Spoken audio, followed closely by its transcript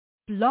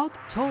Blog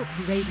Talk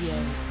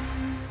Radio.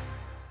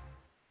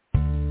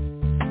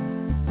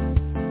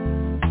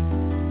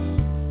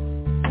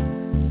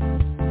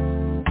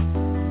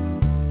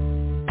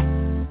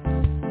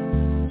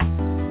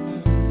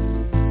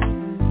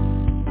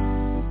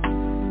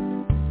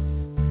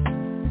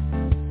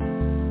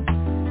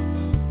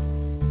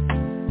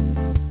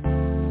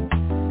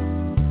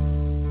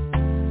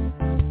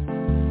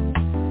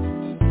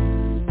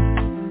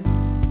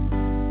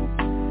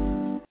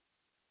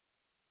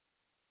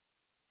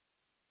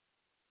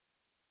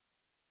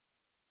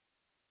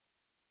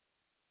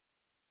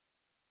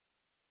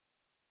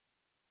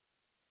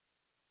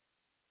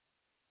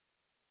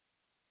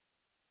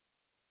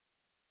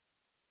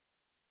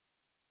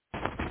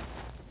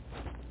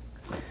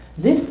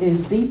 This is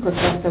the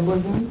Professor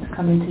Williams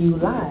coming to you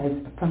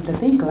live from the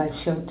Think Life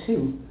Show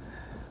 2.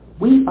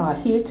 We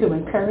are here to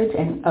encourage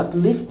and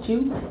uplift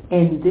you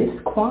in this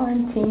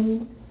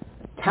quarantine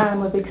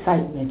time of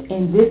excitement,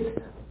 in this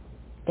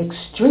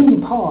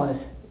extreme pause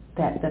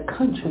that the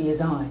country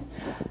is on.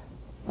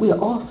 We are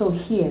also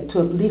here to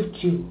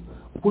uplift you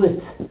with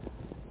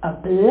a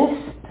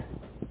blessed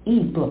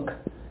ebook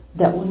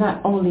that will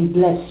not only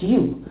bless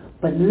you,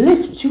 but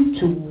lift you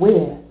to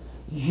where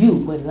you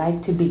would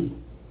like to be.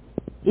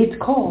 It's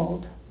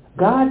called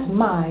God's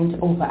Mind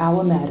Over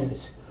Our Matters.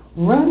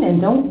 Run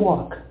and don't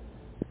walk.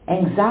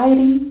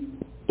 Anxiety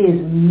is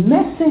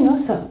messing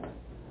us up,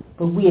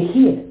 but we are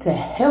here to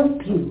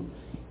help you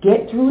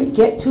get through it,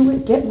 get to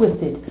it, get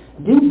with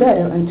it. Do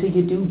better until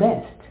you do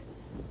best.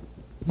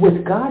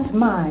 With God's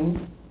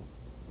Mind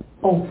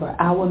Over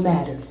Our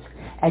Matters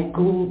at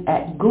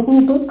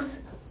Google Books,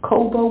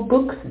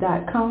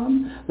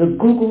 KoboBooks.com, the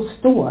Google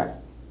Store.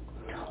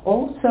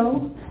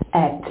 Also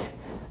at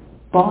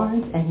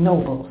Barnes and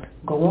Nobles.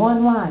 Go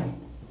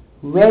online.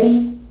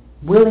 Ready,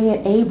 willing,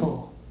 and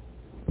able.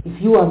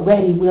 If you are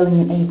ready, willing,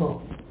 and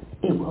able,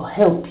 it will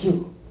help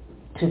you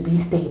to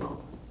be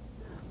stable.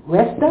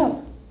 Rest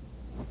up.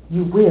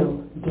 You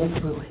will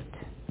get through it.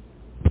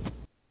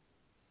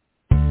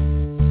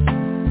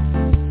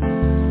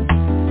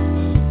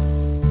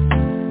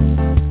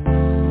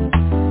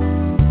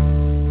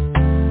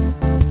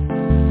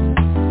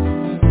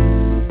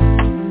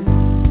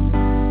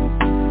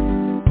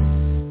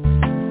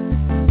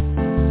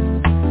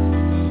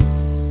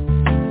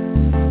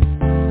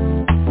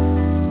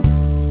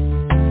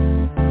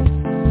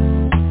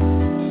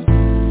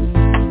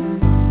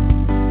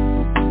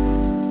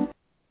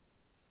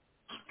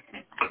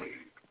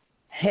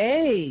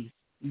 Hey,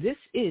 this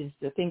is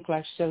the Think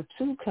Life Show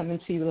 2 coming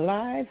to you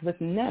live with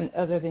none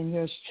other than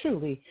yours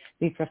truly,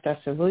 the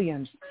Professor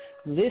Williams.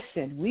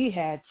 Listen, we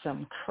had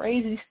some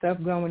crazy stuff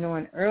going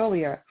on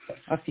earlier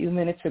a few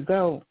minutes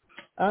ago,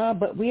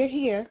 but we're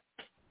here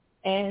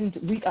and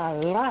we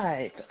are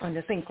live on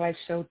the Think Life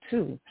Show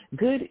 2.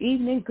 Good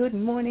evening, good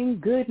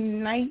morning, good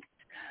night,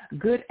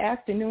 good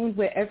afternoon,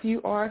 wherever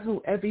you are,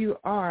 whoever you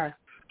are.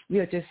 We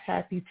are just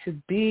happy to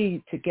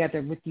be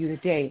together with you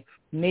today,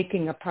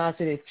 making a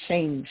positive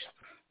change.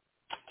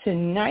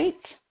 Tonight,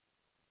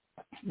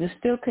 we're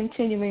still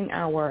continuing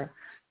our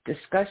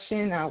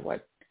discussion,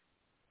 our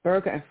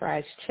burger and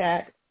fries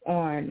chat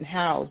on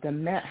how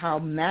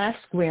mask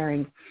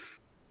wearing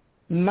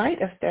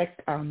might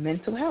affect our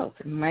mental health.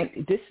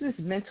 This is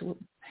Mental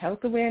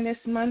Health Awareness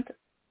Month.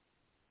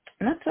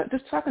 I'm not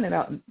just talking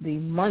about the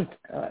month.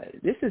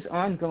 This is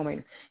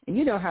ongoing. And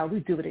you know how we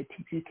do it at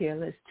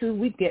TTKLS2.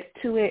 We get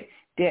to it,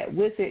 get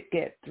with it,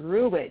 get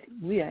through it.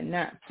 We are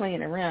not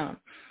playing around.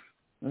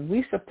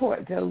 We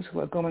support those who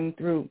are going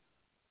through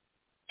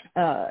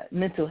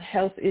mental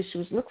health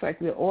issues. Looks like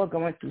we're all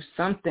going through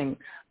something.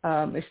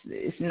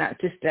 It's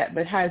not just that,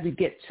 but how do we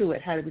get to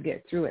it? How do we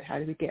get through it? How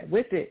do we get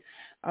with it?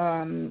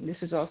 This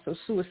is also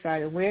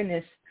Suicide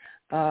Awareness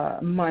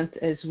Month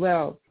as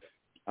well.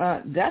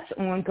 That's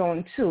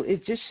ongoing too.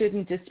 It just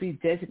shouldn't just be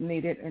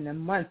designated in a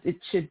month. It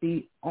should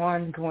be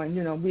ongoing.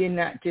 You know, we're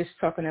not just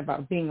talking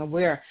about being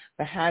aware,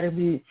 but how do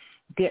we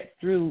get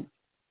through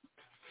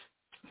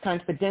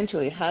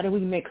confidentially? How do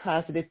we make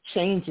positive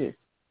changes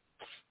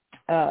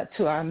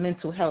to our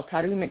mental health?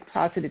 How do we make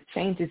positive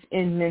changes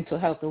in mental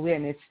health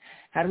awareness?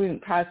 How do we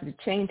make positive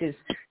changes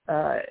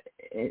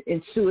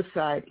in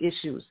suicide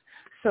issues?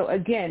 So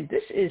again,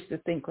 this is the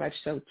Think Life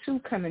Show 2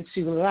 coming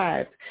to you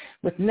live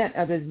with none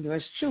other than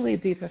yours truly,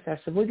 the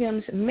Professor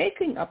Williams,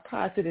 making a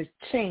positive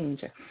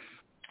change.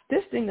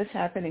 This thing is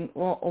happening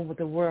all over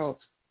the world.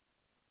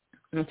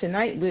 And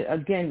tonight,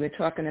 we're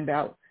talking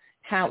about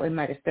how it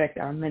might affect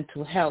our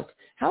mental health,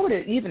 how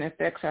it even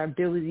affects our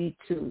ability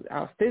to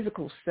our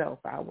physical self,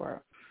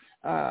 our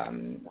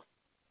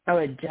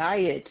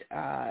diet,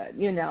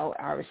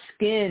 our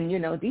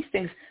skin, these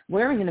things,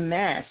 wearing a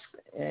mask.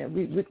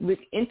 We're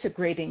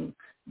integrating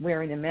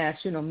wearing a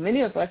mask. Many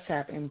of us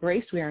have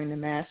embraced wearing a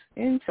mask,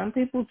 and some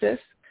people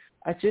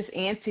are just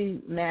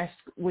anti-mask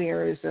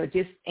wearers or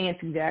just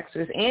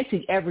anti-vaxxers,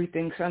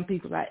 anti-everything. Some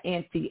people are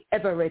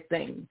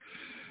anti-everything.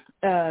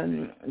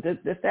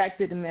 The fact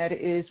of the matter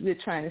is we're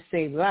trying to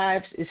save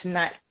lives. It's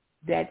not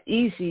that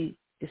easy.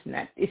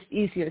 It's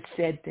easier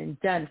said than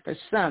done for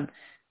some.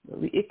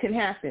 It can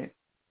happen.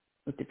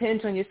 It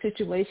depends on your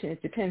situation.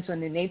 It depends on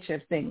the nature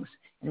of things.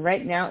 And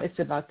right now it's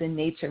about the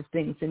nature of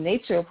things, the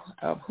nature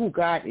of who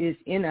God is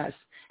in us.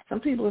 Some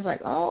people are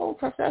like, oh,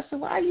 Professor,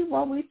 why are you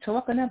always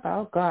talking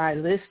about God?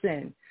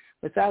 Listen,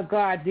 without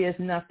God, there's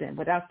nothing.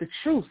 Without the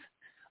truth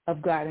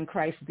of God in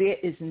Christ, there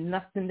is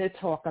nothing to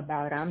talk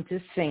about. I'm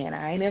just saying.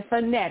 I ain't a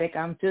fanatic.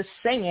 I'm just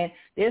saying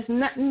there's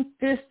nothing,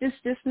 there's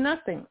just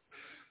nothing.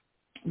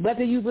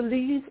 Whether you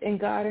believe in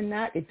God or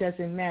not, it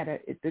doesn't matter.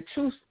 The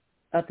truth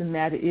of the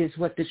matter is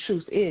what the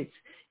truth is,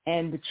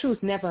 and the truth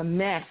never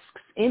masks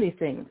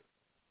anything.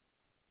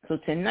 So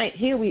tonight,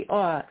 here we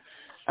are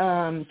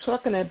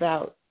talking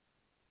about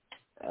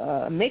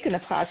making a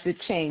positive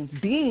change,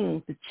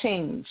 being the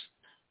change.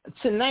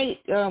 Tonight,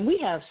 we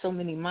have so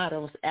many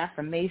mottos,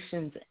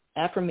 affirmations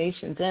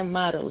and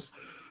mottos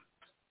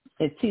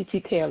at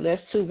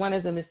TTKLS2. One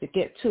of them is to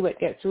get to it,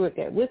 get through it,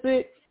 get with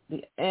it.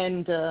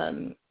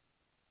 And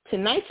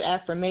tonight's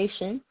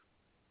affirmation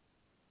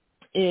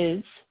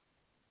is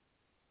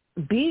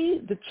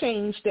be the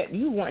change that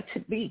you want to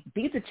be.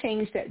 Be the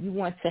change that you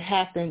want to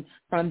happen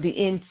from the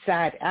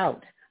inside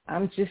out.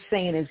 I'm just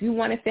saying, if you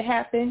want it to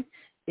happen,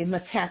 it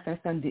must happen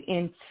from the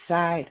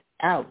inside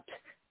out.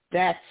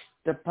 That's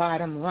the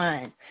bottom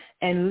line.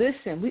 And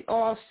listen, we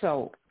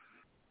also,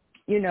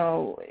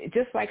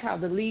 just like how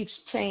the leaves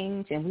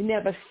change and we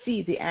never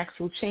see the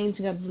actual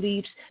changing of the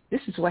leaves,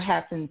 this is what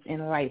happens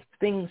in life.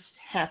 Things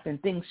happen,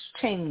 things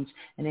change.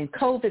 And in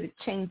COVID, it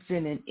changes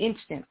in an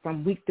instant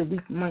from week to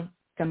week, month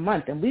to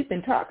month. And we've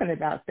been talking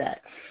about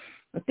that.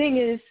 The thing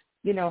is,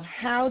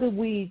 how do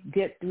we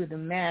get through the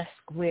mask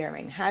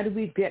wearing? How do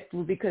we get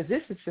through? Because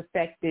this has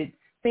affected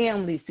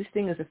families. This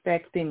thing is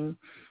affecting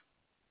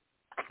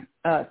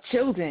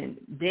children,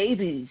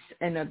 babies,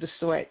 and of the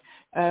sort.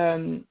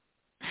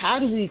 How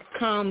do we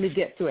calmly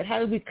get through it? How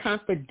do we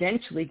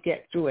confidentially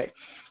get through it?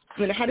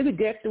 How do we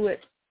get through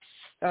it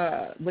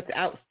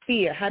without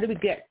fear? How do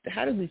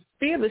we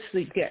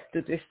fearlessly get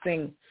through this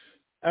thing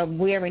of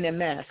wearing a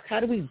mask? How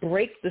do we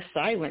break the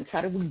silence?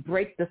 How do we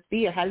break the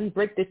fear? How do we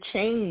break the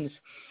chains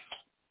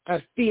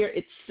of fear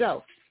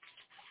itself?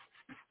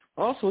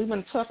 Also, we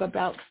want to talk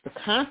about the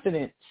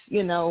confidence,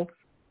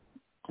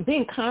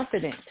 being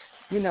confident,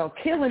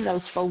 killing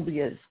those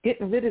phobias,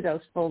 getting rid of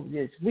those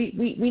phobias.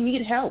 We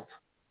need help.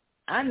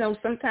 I know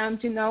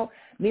sometimes,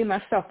 me and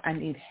myself, I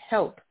need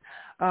help.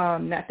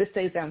 Not to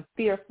say that I'm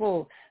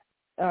fearful.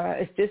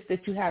 It's just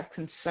that you have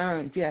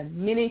concerns. You have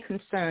many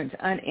concerns,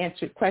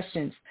 unanswered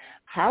questions.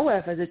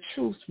 However, the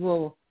truth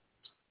will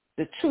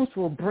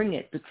bring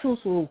it. The truth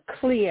will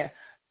clear,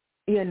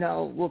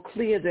 will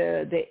clear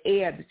the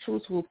air. The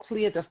truth will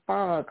clear the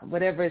fog,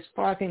 whatever is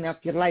fogging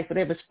up your life,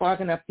 whatever is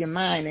fogging up your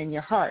mind and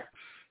your heart.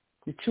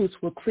 The truth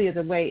will clear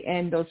the way,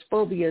 and those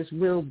phobias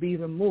will be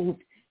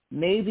removed.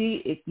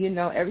 Maybe,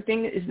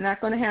 everything is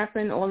not going to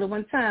happen all at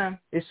one time.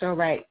 It's all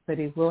right, but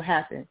it will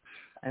happen.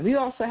 And we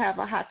also have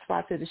a hot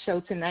spot to the show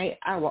tonight,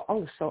 our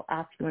also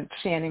opulent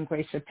Shannon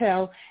Grace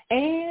Appel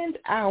and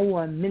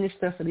our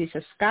Minister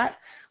Felicia Scott.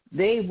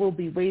 They will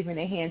be waving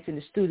their hands in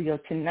the studio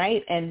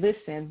tonight. And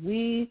listen,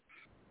 we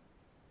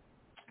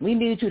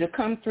need you to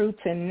come through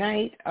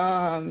tonight,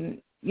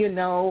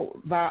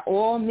 by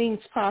all means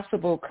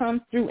possible.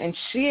 Come through and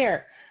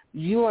share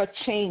your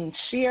change.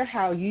 Share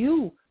how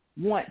you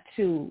want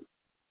to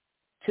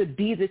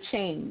be the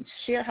change.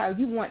 Share how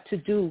you want to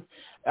do,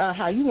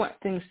 how you want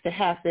things to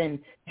happen,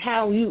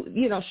 how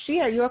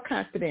share your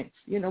confidence.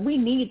 We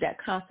need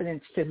that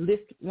confidence to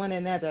lift one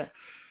another.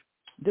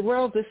 The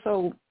world is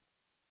so,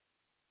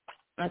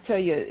 I tell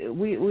you,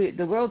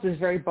 the world is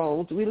very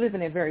bold. We live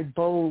in a very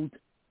bold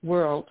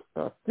world.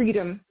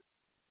 Freedom,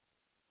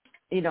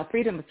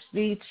 freedom of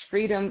speech,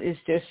 freedom is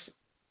just,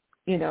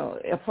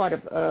 a part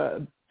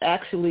of,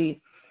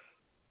 actually,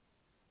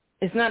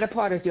 it's not a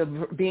part of your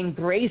being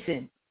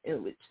brazen.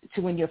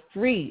 To when you're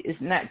free, it's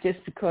not just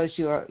because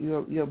your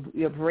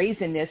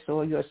brazenness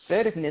or your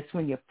assertiveness.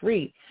 When you're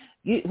free,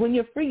 when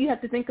you're free, you have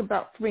to think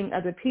about freeing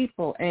other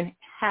people and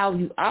how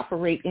you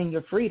operate in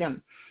your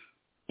freedom.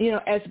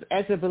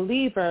 As a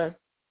believer,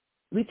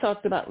 we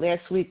talked about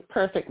last week.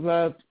 Perfect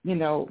love,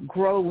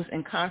 grows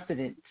in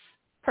confidence.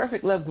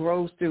 Perfect love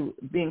grows through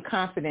being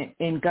confident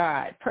in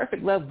God.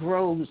 Perfect love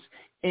grows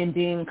in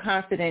being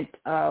confident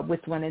with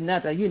one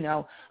another.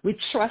 We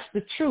trust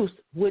the truth,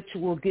 which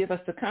will give us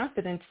the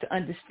confidence to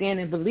understand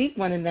and believe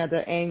one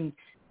another and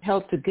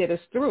help to get us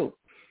through.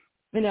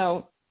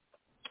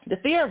 The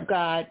fear of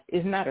God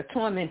is not a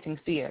tormenting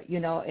fear.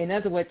 In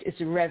other words, it's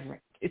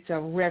reverent. It's a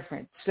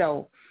reverence.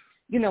 So,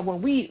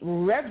 when we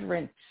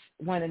reverence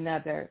one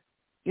another,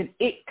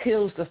 it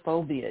kills the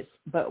phobias.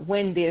 But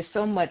when there's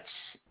so much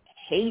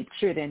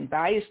hatred and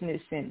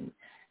biasness and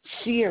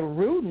sheer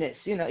rudeness,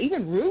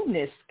 even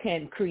rudeness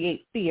can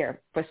create fear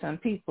for some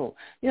people,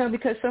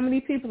 because so many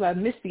people are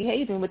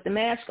misbehaving with the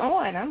mask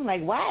on. I'm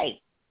like, why?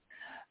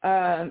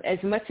 As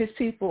much as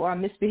people are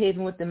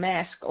misbehaving with the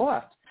mask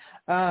off.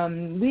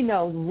 We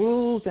know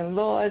rules and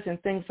laws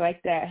and things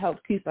like that help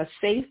keep us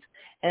safe.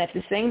 And at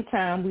the same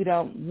time, we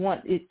don't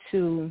want it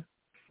to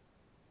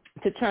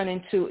turn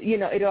into,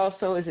 it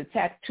also is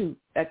attached to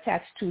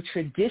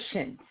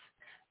traditions.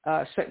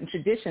 certain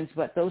traditions,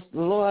 but those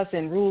laws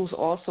and rules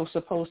also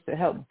supposed to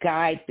help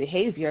guide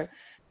behavior.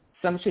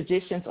 Some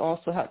traditions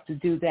also help to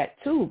do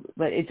that too,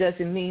 but it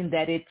doesn't mean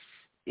that it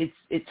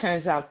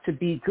turns out to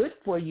be good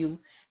for you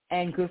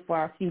and good for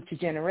our future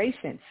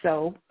generations.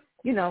 So,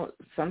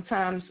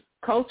 sometimes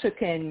culture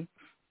can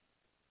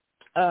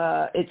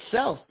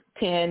itself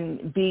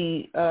can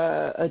be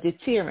a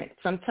deterrent.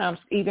 Sometimes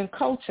even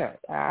culture.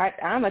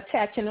 I'm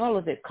attaching all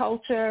of it: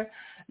 culture,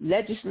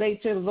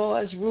 legislature,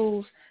 laws,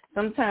 rules.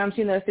 Sometimes,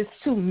 if it's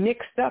too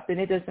mixed up and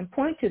it doesn't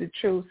point to the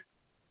truth,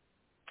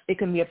 it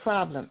can be a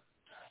problem.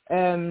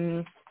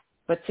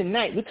 But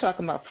tonight we're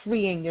talking about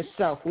freeing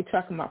yourself. We're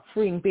talking about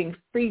being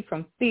free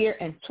from fear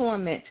and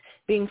torment,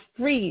 being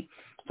free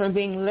from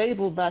being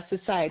labeled by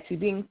society,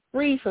 being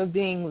free from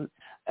being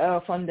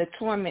from the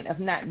torment of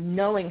not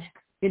knowing,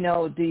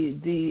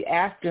 the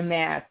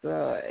aftermath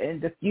and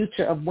the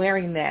future of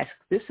wearing masks.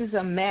 This is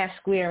a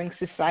mask-wearing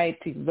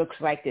society. Looks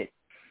like it.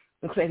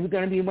 Looks like we're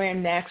going to be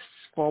wearing masks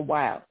for a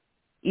while.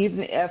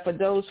 Even for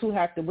those who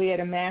have to wear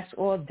the mask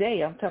all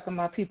day. I'm talking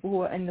about people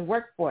who are in the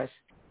workforce.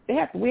 They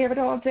have to wear it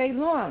all day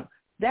long.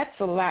 That's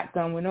a lot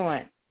going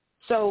on.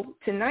 So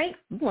tonight,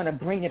 we want to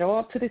bring it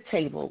all to the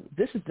table.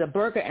 This is the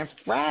Burger and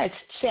Fries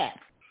chat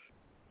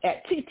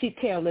at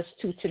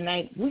TTKLS2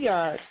 tonight.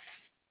 We're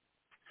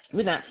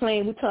not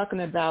playing. We've talked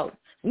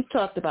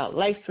about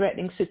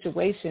life-threatening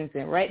situations,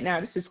 and right now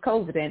this is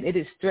COVID, and it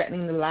is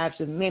threatening the lives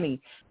of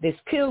many. It's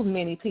killed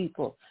many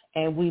people,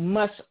 and we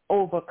must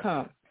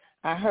overcome.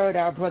 I heard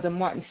our brother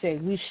Martin say,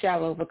 we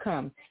shall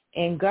overcome.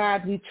 In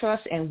God we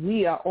trust, and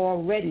we are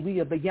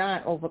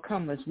beyond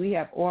overcomers. We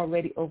have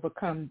already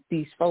overcome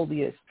these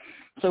phobias.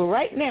 So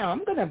right now,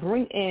 I'm going to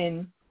bring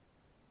in,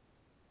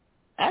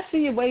 I see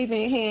you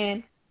waving your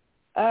hand,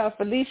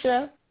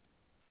 Felicia.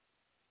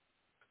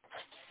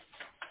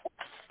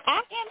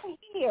 I am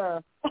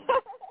here.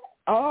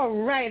 All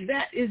right.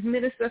 That is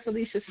Minister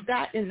Felicia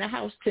Scott in the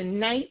house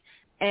tonight,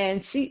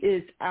 and she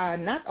is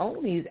not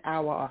only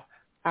our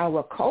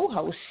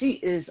co-host, she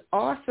is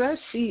author,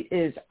 she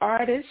is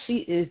artist, she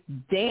is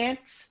dance.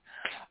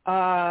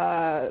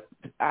 I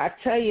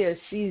tell you,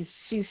 she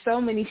wears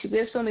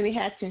so many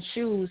hats and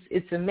shoes.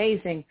 It's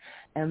amazing.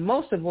 And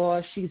most of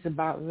all, she's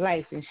about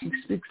life, and she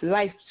speaks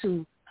life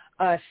to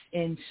us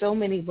in so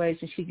many ways,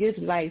 and she gives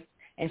life.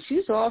 And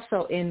she's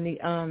also in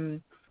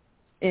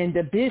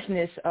the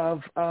business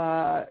of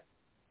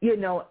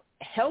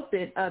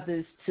helping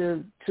others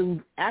to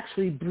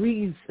actually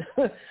breathe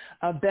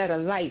a better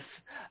life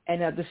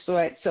and of the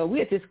sort. So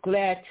we're just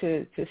glad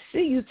to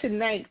see you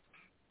tonight,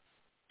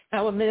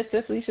 our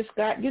Minister Felicia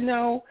Scott,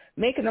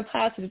 making a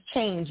positive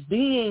change,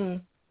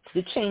 being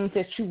the change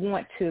that you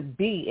want to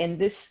be in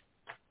this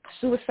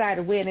suicide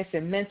awareness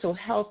and mental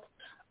health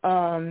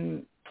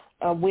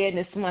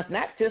awareness month.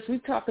 Not just we're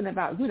talking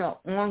about,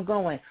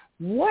 ongoing.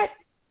 What,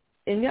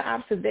 in your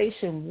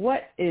observation,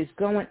 what is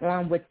going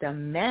on with the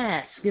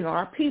mask?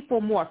 Are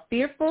people more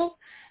fearful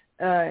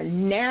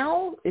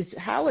now?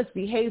 How is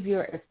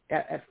behavior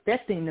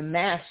affecting the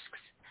masks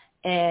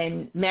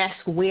and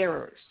mask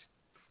wearers?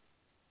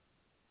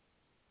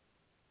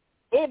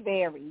 It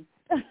varies.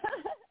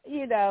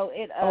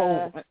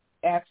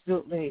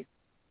 Absolutely.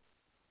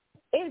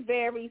 It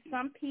varies.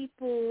 Some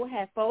people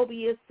have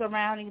phobias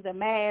surrounding the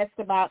mask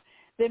about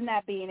them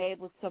not being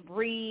able to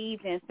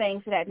breathe and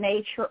things of that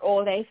nature,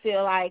 or they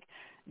feel like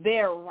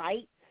their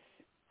rights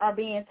are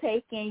being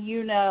taken,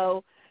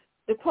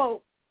 the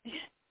quote,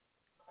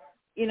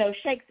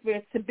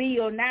 Shakespeare, to be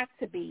or not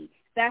to be.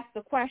 That's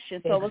the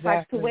question. So It's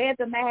like to wear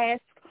the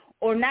mask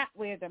or not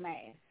wear the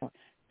mask.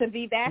 To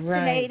be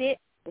vaccinated,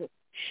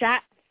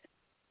 shots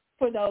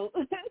for those,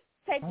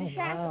 take the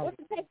shots or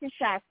to take the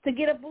shots, to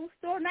get a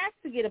booster or not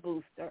to get a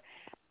booster.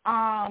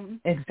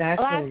 Exactly.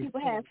 A lot of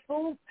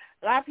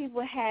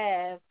people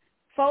have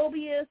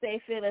phobias.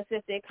 They feel as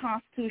if their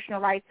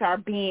constitutional rights are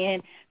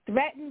being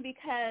threatened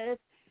because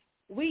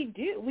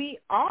we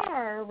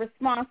are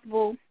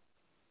responsible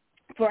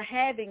for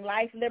having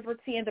life,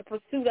 liberty, and the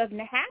pursuit of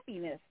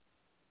happiness.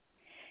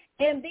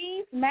 And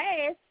these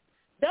masks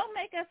don't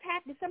make us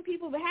happy. Some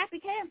people are happy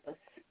campers.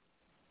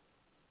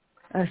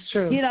 That's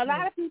true. A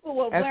lot of people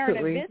were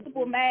wearing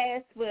invisible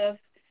masks with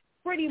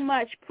pretty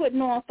much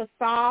putting on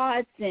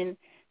facades and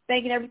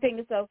thinking everything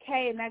is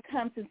okay, and that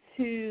comes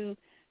into,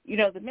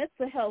 the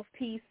mental health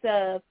piece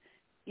of,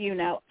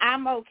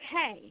 I'm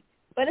okay.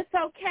 But it's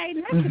okay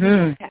not to be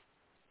okay.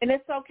 And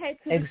it's okay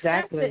to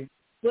discuss it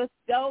with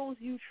those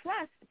you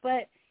trust.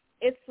 But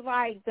it's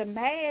like the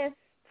mask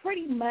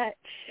pretty much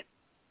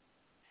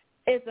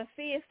is a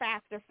fear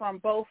factor from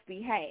both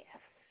behalves.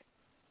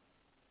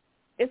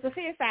 It's a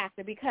fear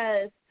factor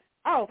because,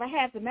 if I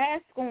have the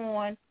mask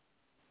on,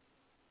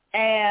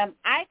 am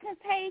I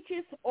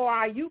contagious or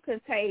are you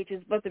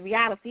contagious? But the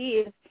reality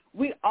is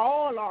we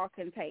all are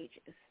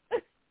contagious.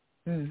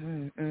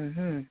 And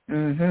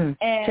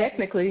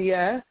technically,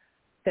 yeah.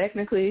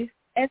 Technically.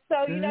 And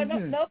so,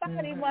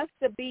 nobody wants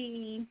to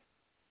be,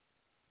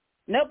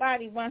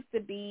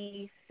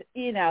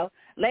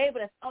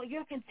 labeled as, oh,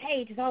 you're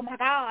contagious, oh, my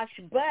gosh.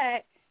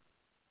 But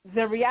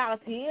the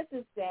reality is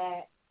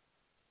that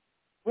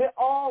we're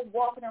all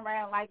walking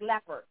around like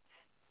leopards.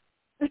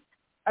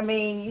 I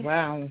mean,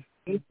 wow.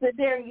 You sit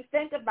there and you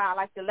think about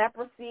like the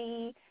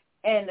leprosy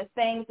and the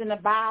things in the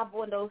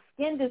Bible and those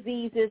skin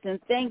diseases and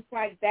things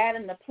like that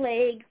and the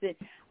plagues and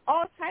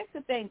all types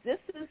of things.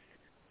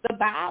 The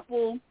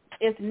Bible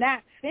is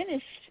not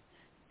finished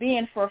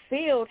being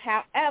fulfilled.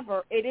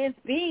 However, it is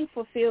being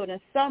fulfilled in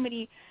so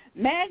many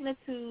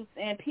magnitudes,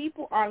 and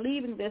people are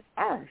leaving this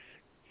earth.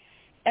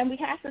 And we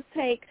have to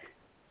take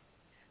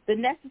the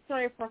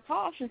necessary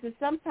precautions, and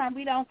sometimes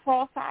we don't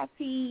cross our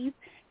T's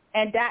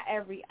and dot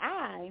every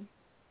I,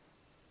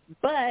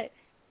 but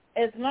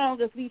as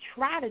long as we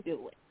try to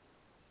do it.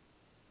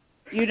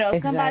 You know,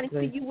 somebody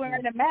see you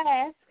wearing a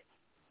mask,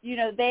 you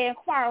know, they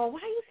inquire, well, why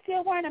are you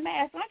still wearing a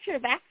mask? Aren't you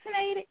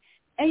vaccinated?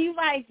 And you're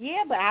like,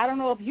 yeah, but I don't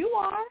know if you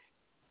are.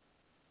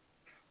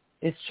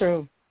 It's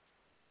true.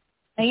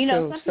 And, you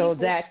know, so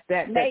that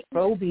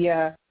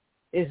phobia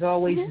is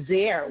always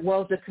there.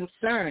 Well, the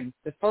concern,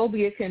 the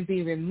phobia can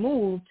be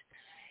removed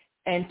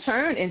and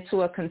turned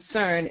into a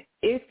concern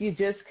if you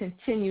just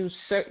continue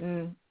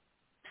certain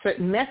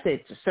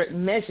methods,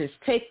 certain measures.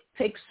 Take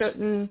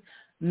certain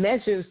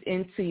measures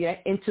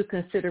into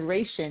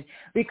consideration,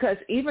 because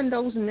even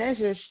those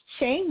measures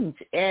change,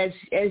 as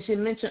you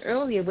mentioned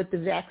earlier with the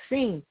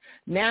vaccine.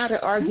 Now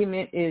the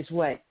argument is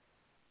what?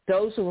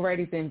 Those who have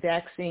already been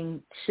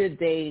vaccinated, should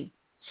they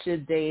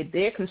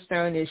their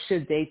concern is,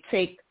 should they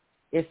take,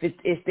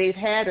 if they've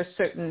had a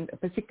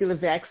particular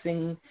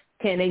vaccine,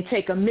 can they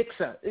take a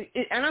mix-up?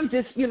 And I'm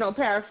just,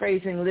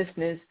 paraphrasing,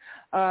 listeners.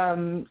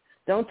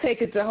 Don't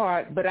take it to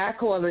heart, but I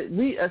call it,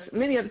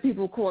 many other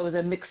people call it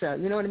a mix-up.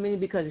 You know what I mean?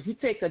 Because if you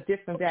take a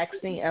different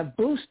vaccine, a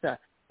booster,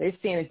 they're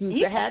saying if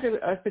you had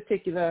a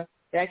particular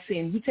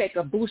vaccine, you take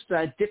a booster,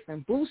 a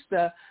different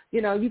booster,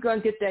 you're going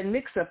to get that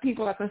mix-up.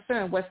 People are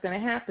concerned what's going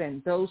to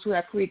happen. Those who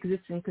have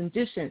pre-existing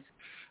conditions.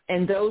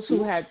 And those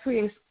who had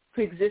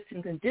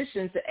pre-existing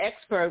conditions, the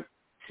expert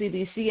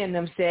CDC and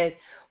them said,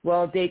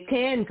 well, they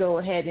can go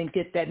ahead and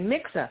get that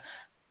mix-up.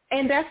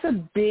 And that's a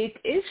big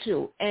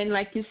issue. And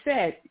like you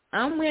said,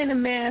 I'm wearing a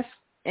mask,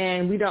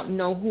 and we don't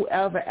know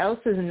whoever else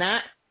is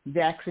not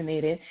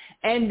vaccinated.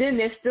 And then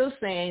they're still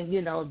saying,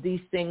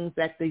 these things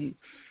that this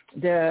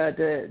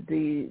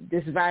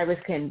virus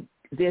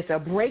there's a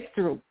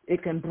breakthrough.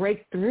 It can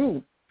break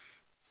through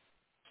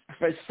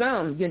for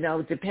some,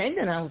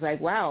 depending. I was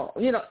like, wow,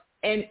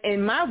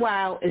 and my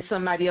wow is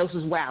somebody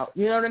else's wow.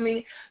 You know what I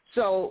mean?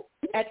 So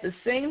at the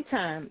same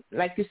time,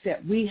 like you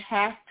said, we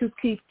have to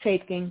keep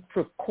taking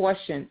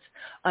precautions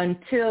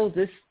until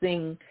this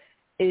thing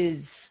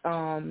is,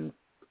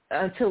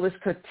 until it's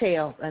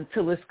curtailed,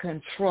 until it's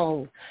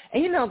controlled.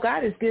 And,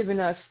 God has given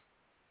us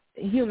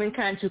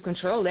humankind to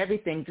control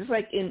everything. Just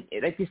like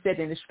like you said,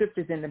 in the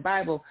scriptures in the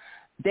Bible,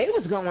 they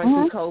was going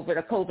through COVID,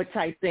 a COVID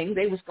type thing.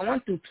 They was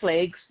going through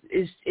plagues.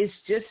 It's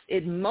just,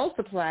 it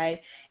multiplied.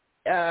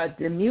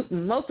 The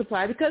mutant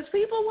multiplied because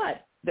people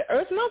what? The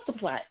earth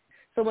multiplied.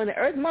 So when the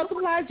earth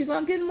multiplies, you're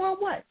going to get more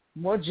what?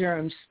 More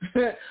germs,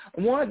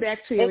 more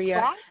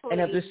bacteria, and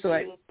of the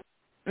sort.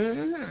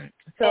 Mm-hmm.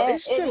 So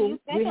it's true.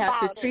 We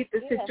have to treat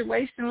the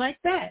situation like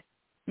that.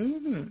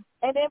 Mm-hmm.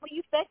 And then when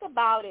you think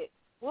about it,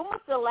 when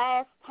was the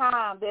last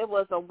time there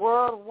was a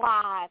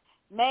worldwide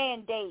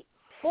mandate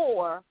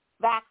for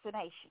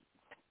vaccinations?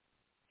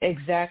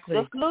 Exactly.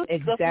 The flu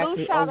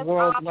shot is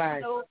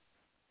optional.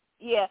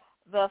 Yeah.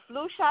 The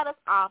flu shot is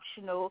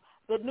optional.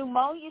 The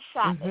pneumonia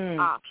shot is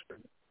optional.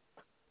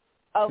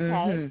 Okay.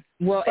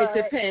 Mm-hmm. Well, it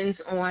depends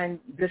on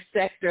the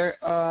sector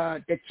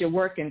that you're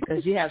working,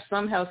 because you have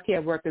some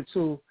healthcare workers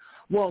who,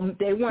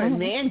 they weren't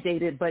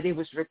mandated, but it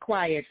was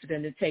required for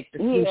them to take the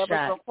flu shot.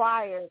 Yeah, it was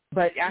required.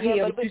 But I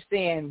hear what you're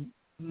saying.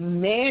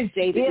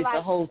 Mandated is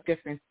a whole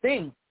different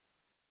thing.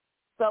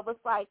 So it's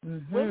like,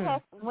 when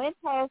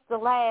has the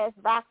last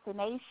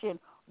vaccination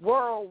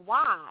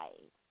worldwide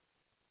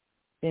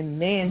been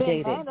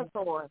mandated? Been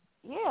mandatory.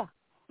 Yeah,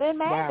 been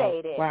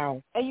mandated.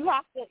 Wow. And you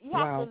have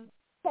to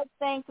take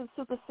things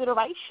into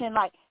consideration.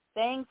 Like,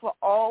 things were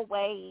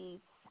always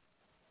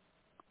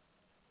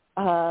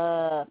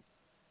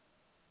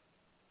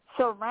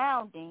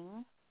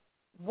surrounding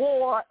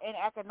war and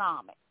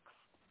economics.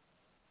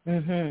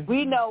 Mm-hmm.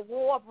 We know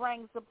war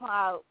brings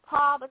about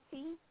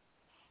poverty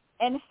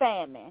and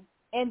famine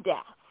and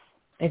death.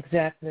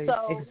 Exactly.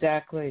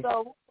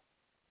 So,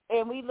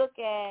 and we look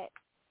at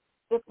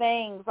the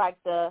things like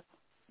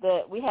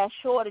we have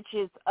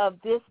shortages of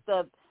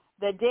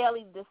the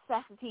daily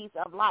necessities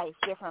of life,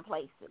 different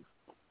places.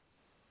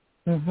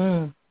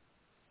 Mhm.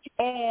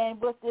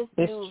 And with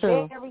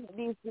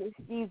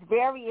these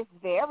various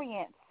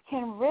variants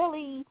can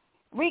really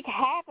wreak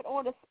havoc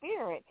on the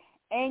spirit.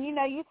 And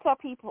you tell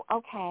people,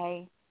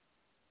 okay,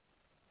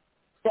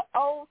 the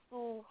old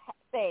school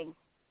things,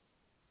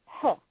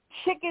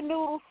 chicken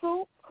noodle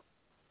soup,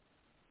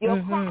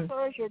 your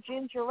crackers, your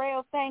ginger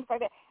ale, things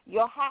like that,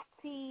 your hot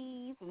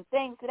teas and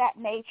things of that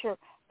nature,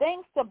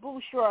 things to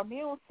boost your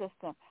immune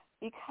system,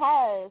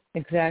 because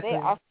they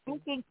are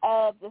speaking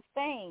of the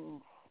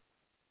things.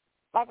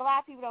 Like, a lot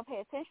of people don't pay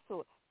attention to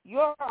it.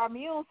 Your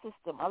immune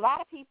system, a lot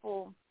of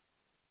people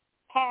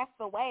have pass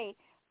away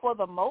for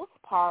the most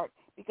part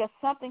because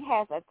something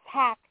has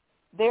attacked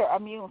their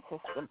immune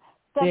system.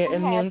 Their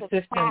immune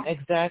system,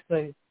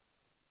 exactly.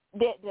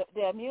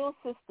 The immune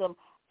system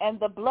and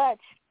the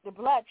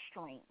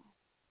bloodstream.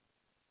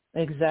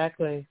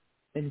 Exactly.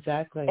 And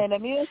the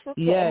immune system,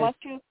 yes. once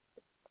you,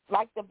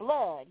 like the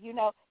blood,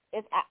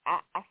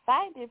 I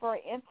find it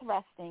very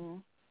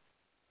interesting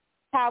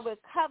how we're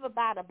covered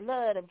by the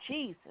blood of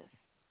Jesus.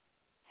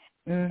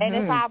 Mm-hmm. And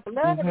if our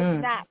blood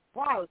is not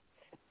right,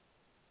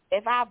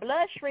 if our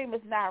bloodstream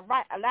is not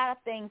right, a lot of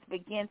things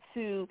begin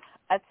to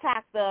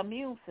attack the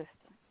immune system.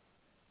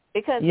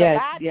 Because the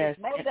body is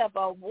made up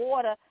of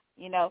water,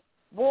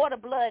 water,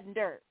 blood, and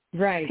dirt.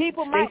 Right.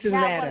 People might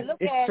not want to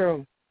look at it.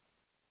 True.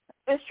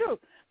 It's true.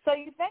 So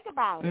you think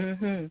about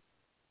it. Mm-hmm.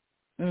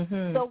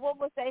 Mm-hmm. So what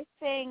was they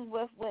saying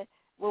when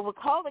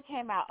COVID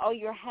came out? Oh,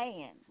 your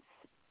hands.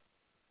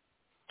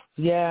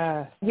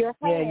 Yeah. Your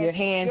hands. Yeah, your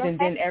hands, and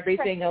then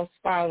everything else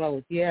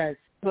follows. Yes.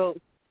 So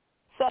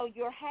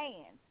your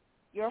hands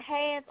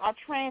are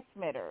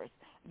transmitters.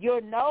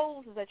 Your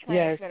nose is a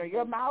transmitter. Yes.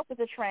 Your mouth is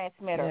a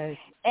transmitter. Yes.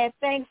 And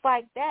things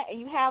like that. And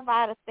you have a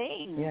lot of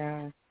things.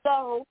 Yeah.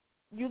 So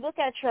you look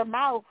at your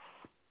mouth,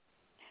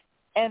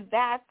 and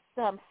that's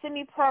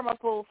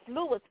semi-permeable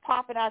fluids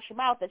popping out your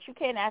mouth that you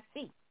cannot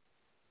see.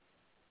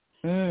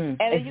 And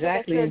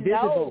exactly.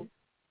 Invisible. Nose.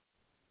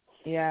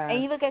 Yeah.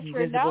 And you look at invisible.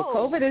 your nose.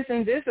 COVID is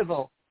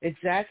invisible.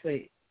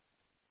 Exactly.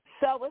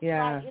 So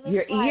it's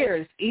your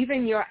ears,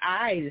 even your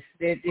eyes.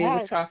 They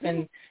were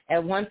talking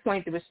at one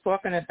point. They was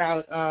talking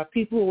about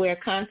people who wear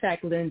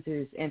contact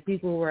lenses and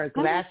people who wear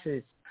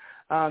glasses.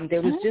 They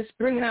was just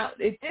bringing out.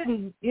 It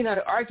didn't.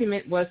 The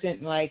argument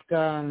wasn't like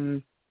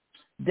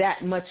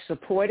that much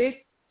supported.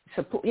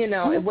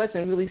 It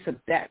wasn't really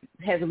that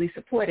heavily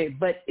supported,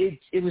 but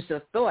it was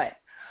a thought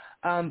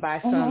by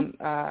some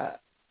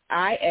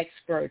eye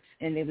experts,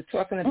 and they were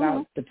talking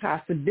about the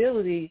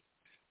possibility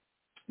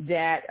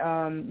that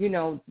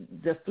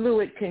the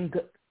fluid can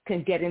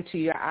get into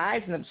your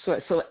eyes and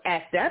absorb. So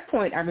at that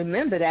point, I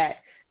remember that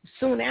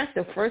soon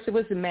after, first it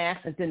was the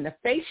mask, and then the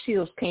face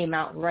shields came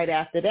out right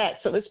after that.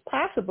 So it's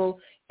possible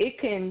it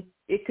can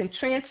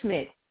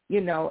transmit,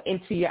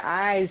 into your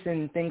eyes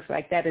and things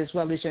like that, as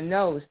well as your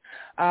nose,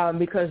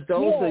 because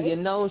those are your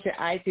nose, your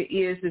eyes, your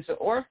ears is the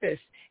orifice,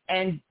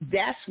 and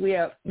that's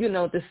where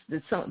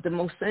the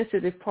most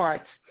sensitive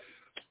parts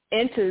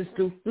enters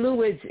through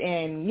fluids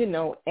and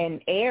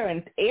and air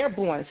and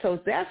airborne. So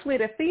that's where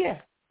the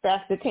fear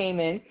factor came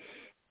in.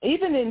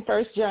 Even in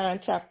 1 John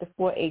chapter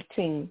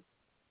 4:18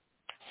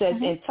 says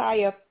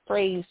entire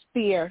phrase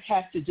fear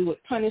has to do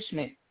with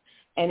punishment,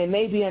 and it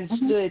may be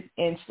understood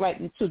in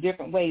slightly two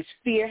different ways.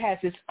 Fear has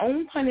its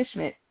own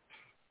punishment.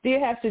 Fear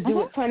has to do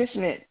with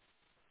punishment.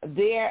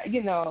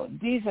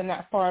 These are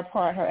not far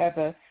apart.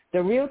 However,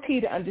 the real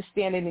key to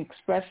understanding and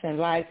expression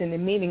lies in the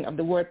meaning of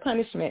the word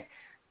punishment.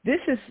 This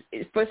is,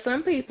 for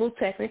some people,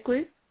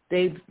 technically,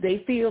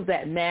 they feel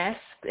that mask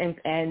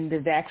and the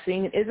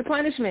vaccine is a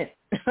punishment.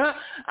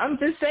 I'm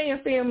just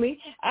saying, family.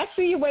 I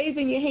see you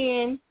waving your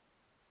hand.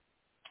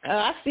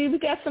 I see we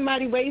got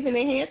somebody waving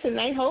their hand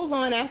tonight. Hold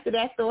on after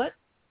that thought.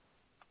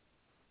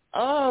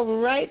 All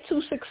right,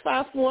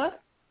 2654.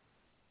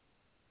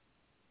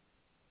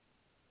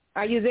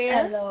 Are you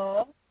there?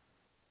 Hello.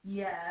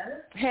 Yes.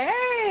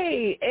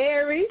 Hey,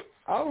 Aries.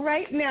 All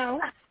right now.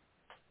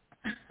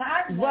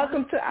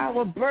 Welcome to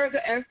our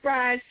Burger and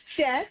Fries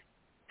chat.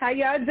 How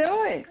y'all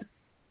doing?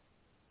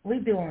 We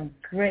doing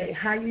great.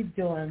 How you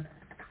doing?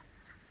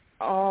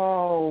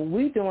 Oh,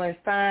 we doing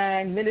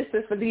fine.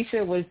 Minister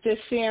Felicia was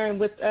just sharing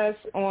with us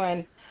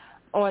on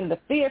the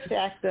fear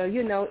factor.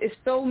 It's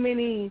so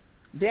many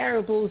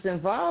variables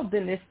involved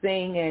in this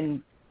thing.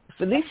 And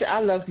Felicia, I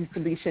love you,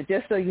 Felicia,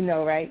 just so you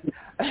know, right?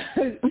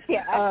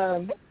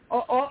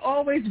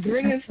 Always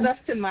bringing stuff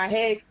to my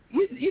head.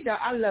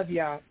 I love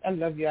y'all. I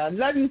love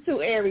you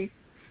too, Aries.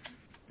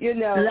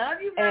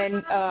 Love you,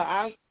 and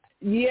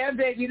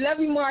baby, love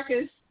you,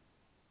 Marcus.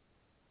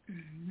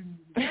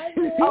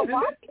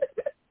 Marcus.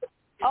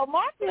 Oh,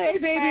 Marcus. Hey,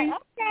 baby.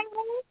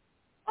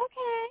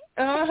 Okay.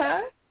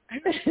 Uh-huh. I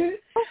don't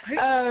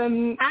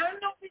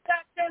know if he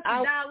got chance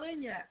to dial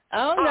in yet.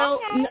 Oh no,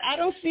 I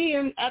don't see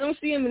him. I don't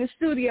see him in the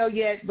studio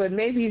yet, but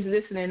maybe he's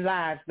listening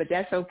live. But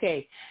that's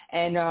okay.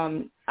 And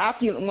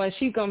Opulent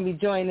she's gonna be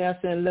joining us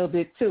in a little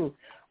bit too.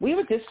 We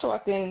were just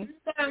talking,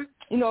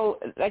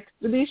 like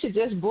Felicia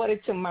just brought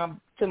it to my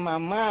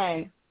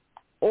mind.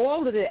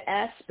 All of the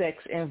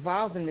aspects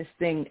involved in this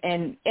thing,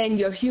 and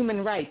your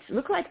human rights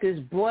look like it's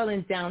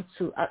boiling down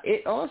to.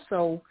 It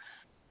also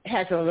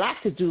has a lot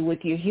to do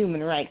with your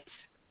human rights.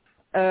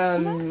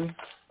 Because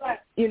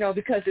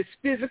it's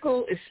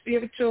physical, it's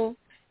spiritual,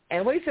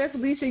 and what you said,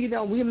 Felicia,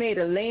 we made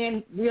a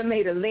land,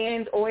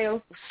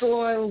 oil,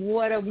 soil,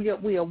 water. We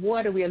are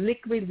water. We are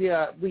liquid. We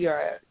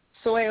are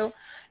soil,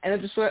 and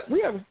of the soil,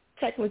 we are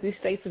technically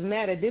states of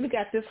matter. Then we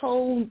got this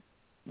whole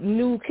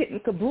new kit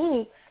and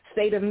caboodle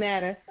state of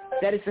matter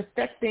that is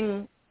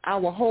affecting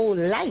our whole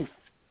life.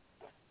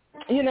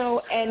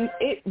 And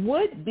it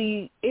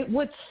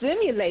would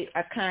simulate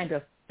a kind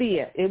of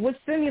fear. It would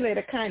simulate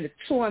a kind of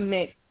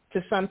torment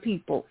to some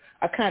people,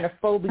 a kind of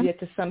phobia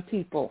to some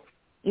people.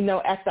 You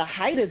know, at the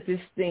height of this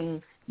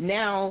thing,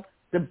 now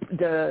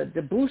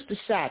the booster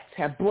shots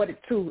have brought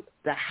it to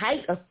the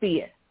height of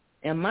fear,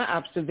 in my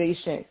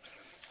observation.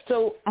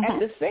 So at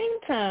the same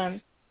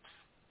time,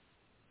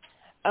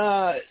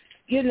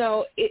 you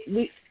know,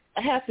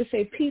 I have to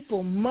say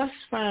people must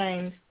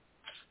find,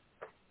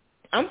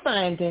 I'm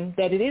finding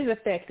that it is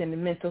affecting the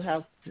mental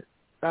health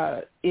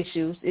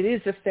issues. It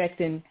is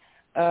affecting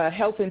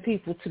helping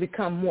people to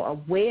become more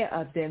aware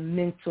of their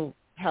mental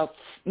health,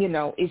 you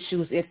know,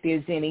 issues if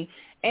there's any,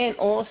 and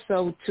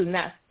also to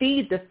not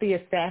feed the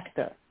fear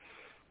factor.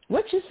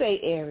 What you say,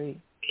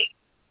 Ari?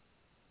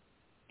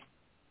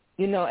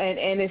 You know,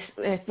 and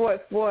for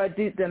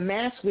the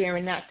mask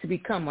wearing not to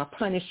become a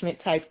punishment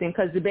type thing,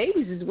 because the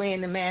babies is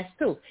wearing the mask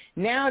too.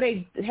 Now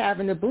they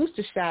having the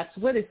booster shots.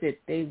 What is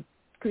it? They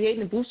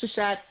creating the booster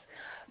shots,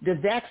 the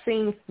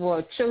vaccine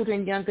for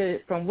children younger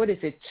from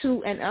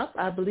 2 and up.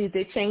 I believe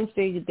they changed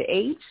the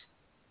age.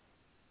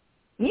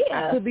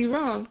 Yeah, I could be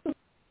wrong.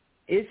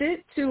 Is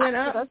it 2 and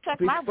up?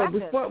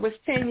 Before it was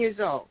 10 years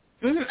old.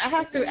 Mm-hmm.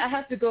 I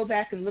have to go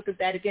back and look at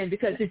that again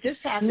because it just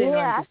happened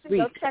on this week.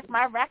 Yeah, I have to go check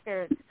my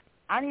records.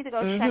 I need to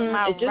go check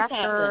my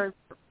records.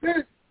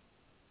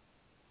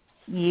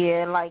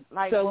 Yeah, like.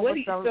 So what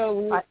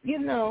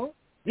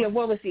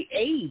was the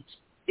age?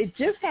 It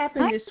just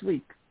happened this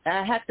week.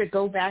 I have to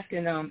go back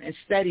and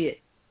study it.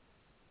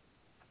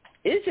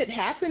 Is it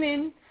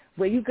happening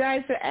where you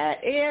guys are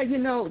at? Yeah, you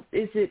know,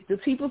 do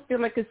people feel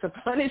like it's a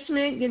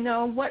punishment? You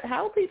know,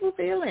 how are people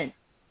feeling?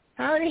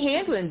 How are they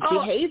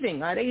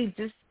behaving? Are they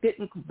just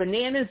getting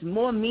bananas,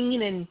 more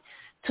mean, and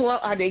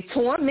are they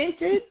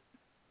tormented?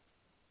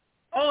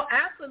 Oh,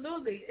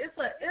 absolutely.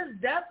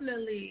 It's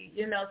definitely,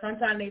 you know,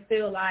 sometimes they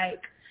feel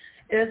like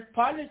it's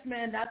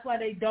punishment. That's why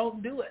they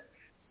don't do it.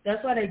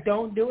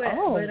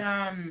 Oh. But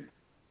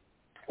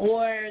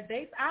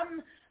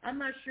I'm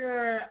not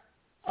sure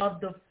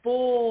of the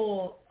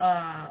full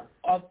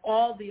of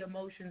all the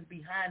emotions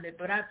behind it.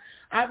 But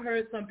I've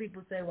heard some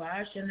people say, well,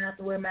 I shouldn't have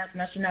to wear a mask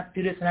and I shouldn't have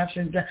to do this and I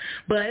shouldn't do that.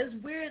 But it's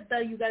weird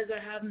that you guys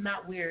are having,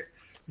 not weird,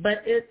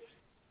 but it's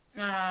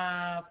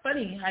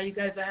funny how you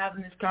guys are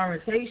having this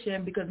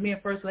conversation because me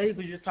and First Lady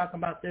was just talking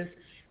about this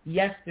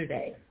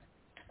yesterday.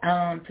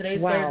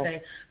 Today's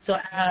Thursday. So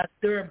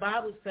during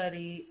Bible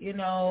study, you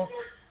know,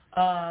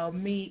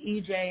 me,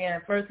 EJ,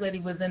 and First Lady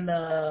was in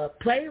the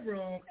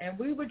playroom, and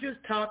we were just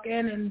talking,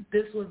 and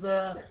this was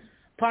a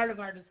part of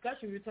our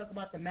discussion. We were talking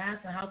about the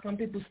mask and how some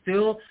people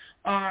still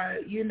are,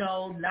 you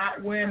know,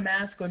 not wearing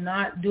masks or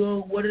not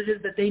doing what it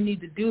is that they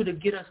need to do to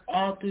get us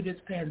all through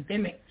this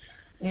pandemic.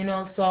 You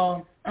know,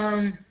 so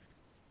I'm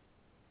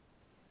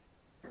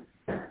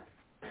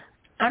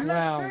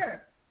not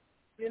sure.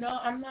 You know,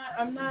 I'm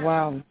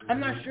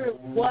not sure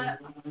what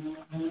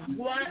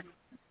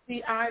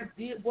the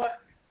idea, what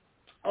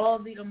all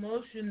the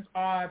emotions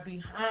are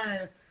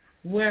behind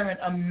wearing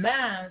a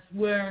mask,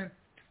 where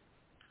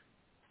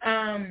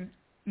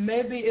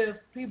maybe if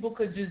people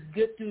could just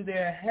get through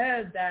their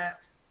head that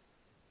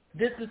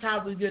this is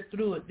how we get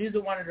through it. These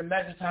are one of the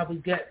measures how we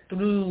get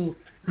through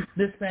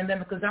this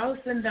pandemic. Because I was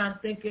sitting down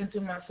thinking to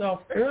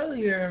myself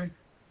earlier,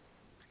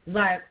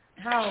 like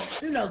how,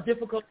 you know,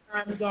 difficult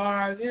times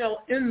are, you know,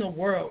 in the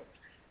world.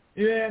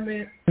 You know what I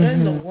mean?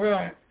 In the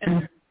world.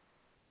 And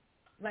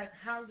like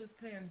how this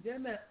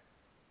pandemic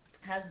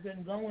has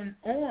been going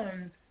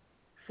on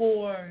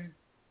for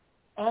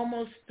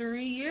almost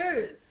 3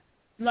 years.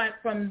 Like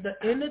from the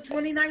end of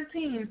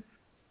 2019,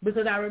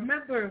 because I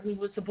remember we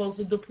were supposed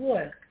to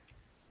deploy.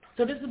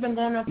 So this has been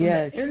going on from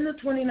the end of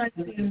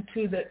 2019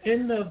 to the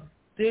end of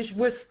this.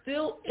 We're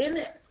still in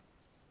it.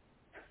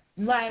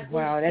 Like,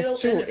 wow,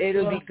 that's true.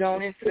 It'll be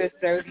going into the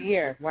third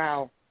year.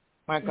 Wow.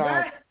 My God.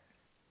 Right.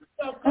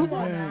 So come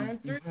on now.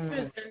 3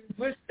 years, and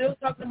we're still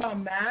talking about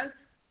masks,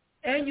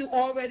 and you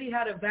already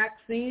had a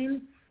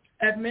vaccine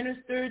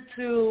administered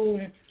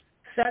to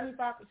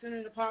 75%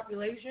 of the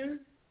population.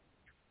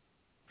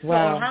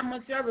 Wow. So how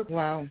much ever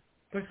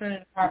percent of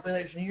the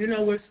population? You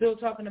know, we're still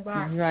talking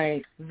about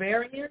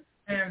variants,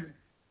 and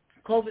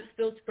COVID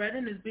still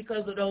spreading is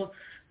because of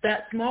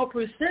that small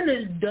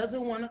percentage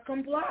doesn't want to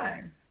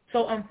comply.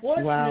 So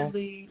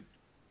unfortunately,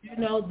 you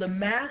know, the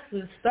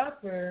masses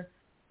suffer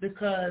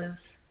because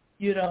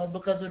of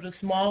the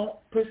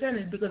small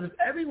percentage. Because if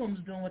everyone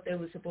was doing what they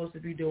were supposed to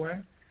be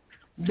doing,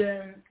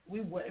 then we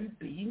wouldn't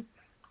be.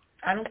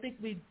 I don't think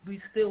we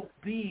still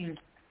be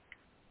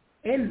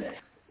in this.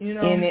 You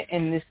know,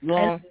 in this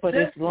long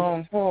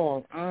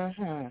haul.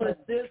 For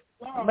this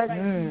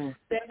long,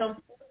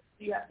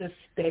 you have to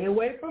stay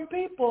away from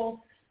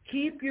people.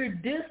 Keep your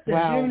distance.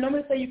 Wow. You know,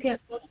 nobody say you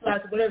can't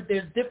socialize, whatever.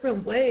 There's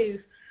different ways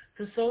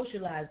to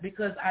socialize,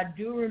 because I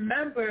do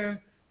remember,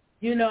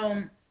 you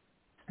know,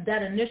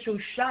 that initial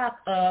shock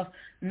of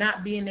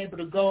not being able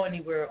to go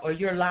anywhere, or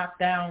you're locked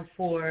down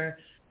for,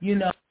 you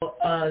know,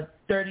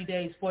 30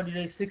 days, 40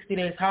 days, 60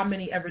 days, how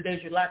many ever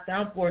days you're locked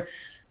down for.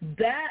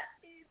 That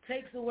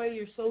takes away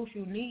your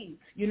social needs.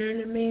 You know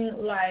what I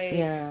mean? Like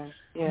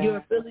your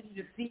ability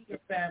to see your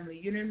family.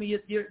 You know what I mean?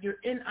 You're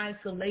in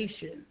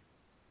isolation.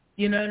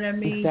 You know what I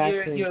mean?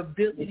 Exactly. Your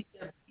ability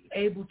to be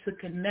able to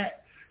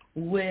connect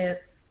with,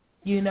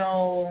 you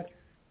know,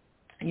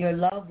 your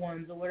loved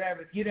ones or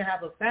whatever. If you didn't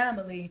have a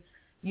family,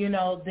 you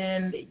know,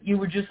 then you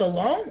were just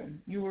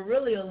alone. You were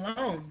really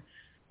alone.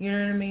 You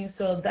know what I mean?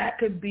 So that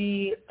could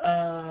be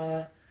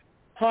a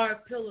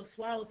hard pill to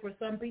swallow for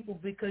some people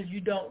because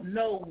you don't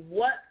know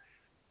what,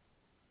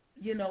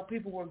 you know,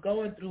 people were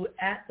going through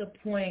at the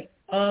point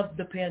of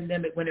the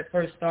pandemic when it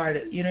first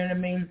started. You know what I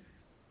mean?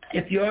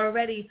 If you're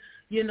already,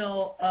 you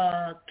know,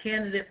 a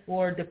candidate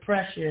for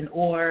depression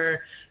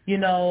or, you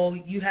know,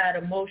 you had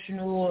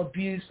emotional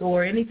abuse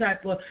or any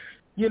type of,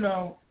 you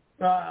know,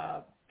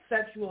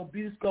 sexual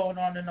abuse going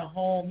on in the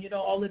home, you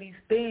know, all of these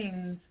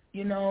things,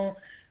 you know,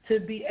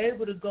 to be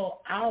able to go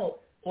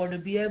out or to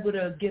be able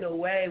to get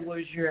away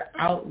was your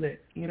outlet.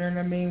 You know what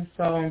I mean?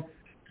 So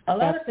a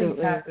lot of things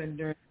happened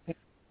during the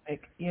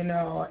pandemic, you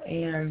know,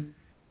 and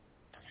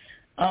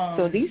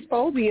so these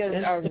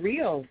phobias are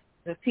real.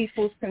 The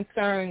people's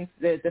concerns,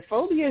 the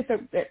phobias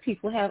that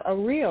people have are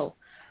real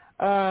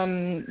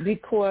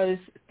because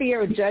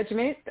fear of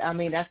judgment, I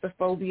mean, that's a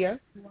phobia.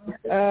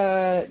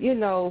 You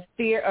know,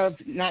 fear of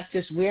not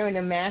just wearing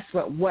a mask,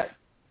 but what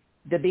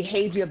the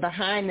behavior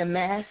behind the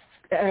mask.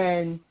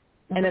 And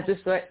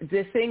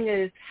the thing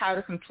is how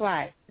to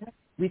comply.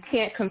 We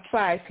can't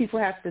comply. People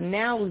have to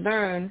now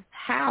learn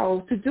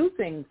how to do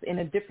things in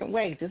a different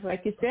way, just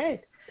like you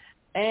said.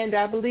 And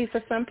I believe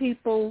for some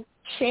people,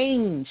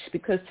 change,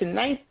 because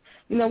tonight,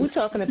 you know, we're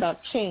talking about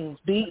change.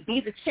 Be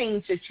the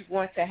change that you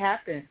want to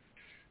happen,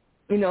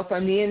 you know,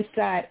 from the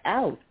inside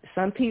out.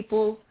 Some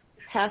people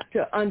have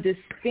to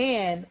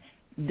understand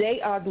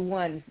they are the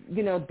ones,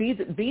 you know, be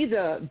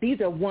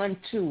the one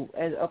too,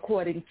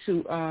 according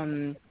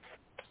to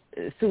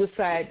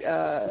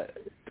suicide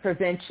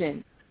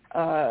prevention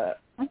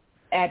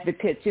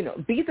advocates. You know,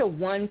 be the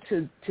one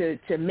to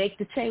make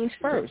the change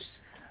first.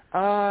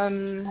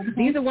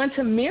 Be the one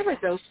to mirror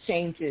those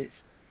changes.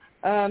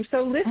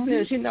 So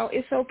listeners, you know,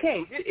 it's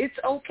okay. It's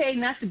okay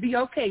not to be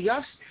okay.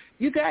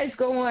 You guys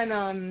go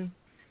on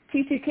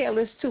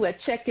TTKLS2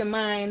 at Check Your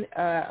Mind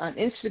on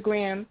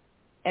Instagram,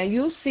 and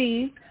you'll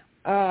see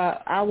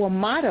our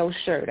motto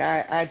shirt.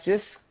 I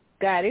just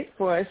got it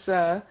for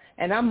us,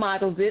 and I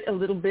modeled it a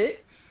little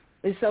bit.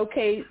 It's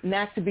okay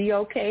not to be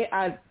okay.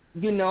 I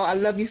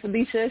love you,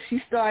 Felicia.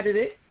 She started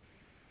it.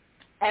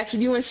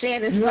 Actually, you and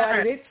Shannon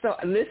started it. So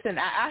listen,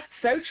 I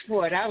searched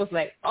for it. I was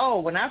like, oh,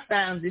 when I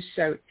found this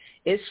shirt,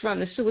 it's from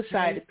the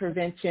Suicide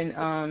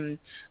Prevention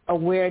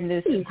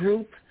Awareness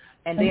Group,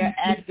 and they are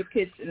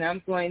advocates. And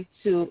I'm going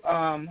to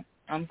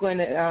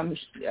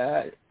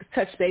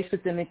touch base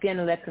with them again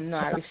and let them know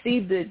I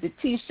received the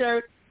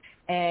T-shirt,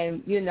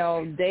 and you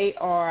know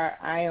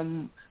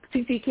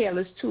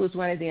TTKLS2 is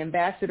one of the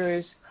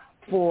ambassadors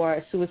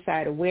for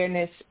suicide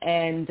awareness,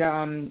 and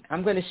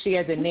I'm going to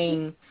share the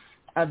name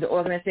of the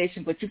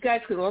organization, but you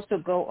guys could also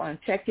go on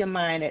Check Your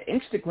Mind at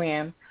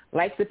Instagram,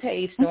 like the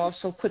page, and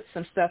also put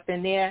some stuff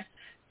in there,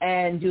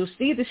 and you'll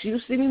see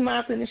me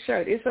modeling the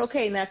shirt. It's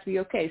okay not to be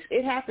okay.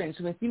 It happens.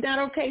 If you're not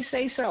okay,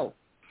 say so,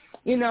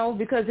 you know,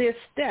 because there's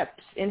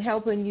steps in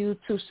helping you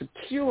to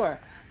secure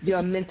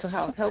your mental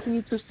health, helping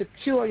you to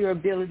secure your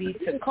ability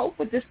to cope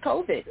with this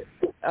COVID,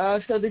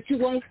 so that you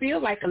won't feel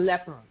like a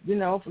leper. You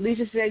know,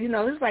 Felicia said, you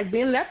know, it's like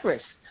being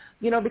leprous,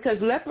 you know, because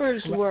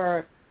lepers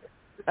were,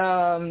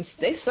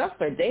 they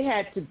suffered.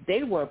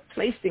 They were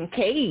placed in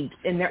caves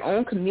in their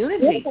own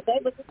community.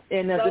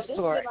 In the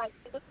story.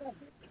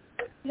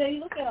 You know, you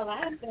look at a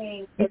lot of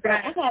things.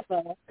 I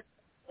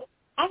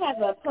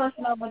have a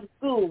person I went to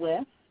school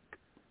with,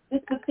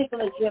 this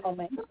particular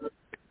gentleman.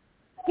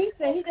 He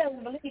said he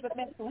doesn't believe in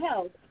mental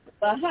health,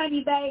 but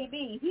honey,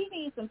 baby, he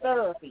needs some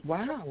therapy.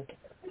 Wow.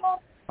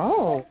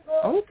 Oh,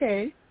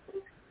 okay.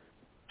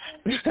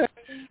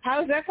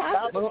 How is that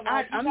possible?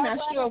 I'm not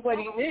sure what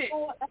he did.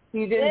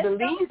 He didn't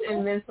believe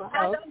in mental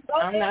health.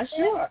 I'm not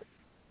sure.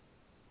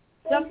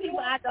 Some people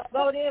I don't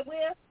go there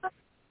with,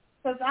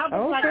 because I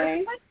was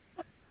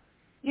like,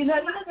 you know,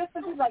 you look at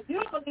some people like,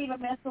 you don't believe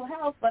in mental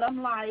health, but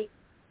I'm like,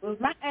 with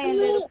my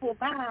analytical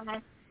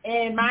mind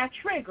and my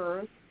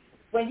triggers,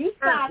 when you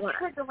start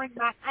triggering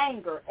my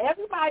anger,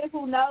 everybody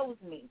who knows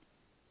me,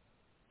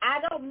 I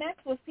don't mess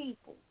with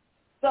people.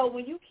 So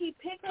when you keep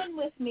picking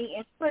with me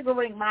and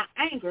triggering my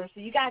anger, so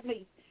you got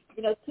me,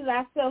 you know, to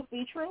thyself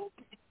be true.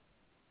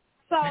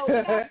 So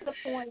that's the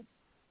point.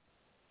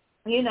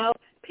 You know,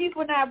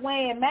 people not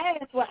wearing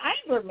masks will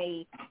anger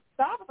me.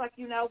 So I was like,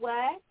 you know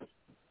what?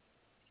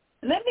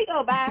 Let me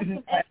go buy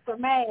some extra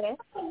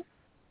masks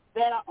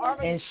that are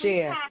already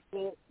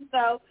pre-packaged,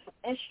 so,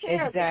 and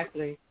share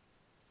exactly. Them.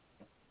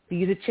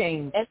 Be the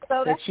change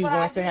that you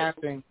want to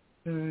happen.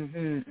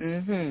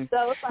 Mm-hmm.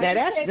 So like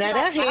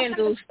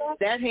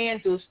that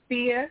handles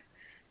fear,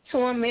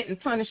 torment, and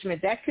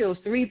punishment. That kills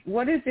three.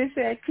 What is this?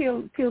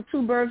 Kill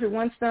two birds with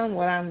one stone.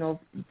 Well, I don't know.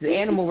 The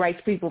animal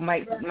rights people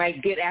might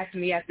get after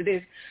me after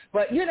this,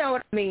 but you know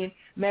what I mean.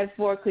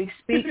 Metaphorically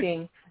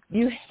speaking,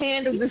 you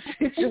handle the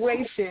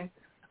situation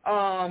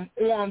on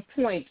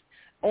point.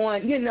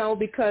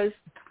 Because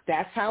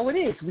that's how it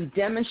is. We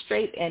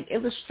demonstrate and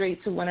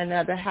illustrate to one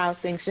another how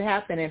things should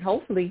happen, and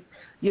hopefully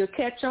you'll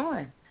catch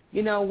on.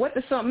 You know, what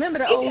the song, remember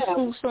the old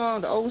school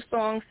song? The old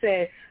song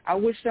said, I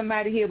wish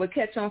somebody here would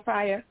catch on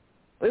fire.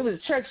 It was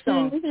a church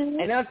song,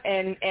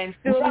 and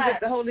filled with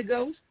the Holy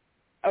Ghost,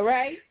 all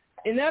right?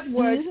 In other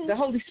words, the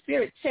Holy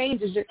Spirit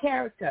changes your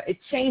character. It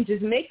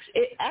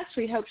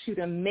actually helps you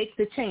to make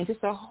the change.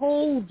 It's a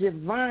whole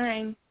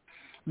divine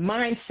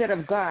mindset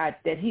of God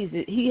that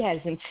he has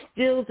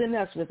instilled in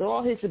us with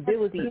all his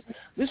abilities.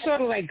 We're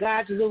sort of like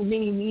God's little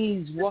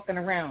mini-me's walking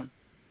around.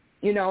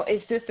 You know,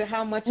 it's just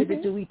how much of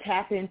it do we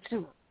tap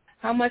into?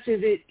 How much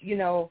of it, you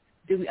know,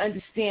 do we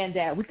understand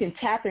that we can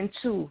tap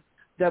into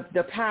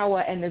the power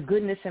and the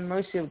goodness and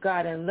mercy of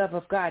God and love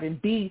of God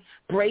and be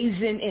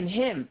brazen in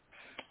him,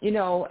 you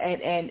know,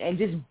 and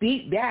just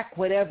beat back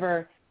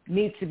whatever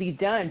needs to be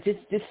done. Just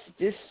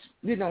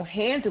you know,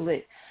 handle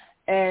it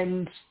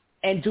and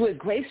do it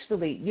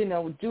gracefully, you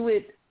know, do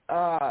it,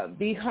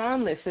 be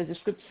harmless, as the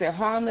scripture says,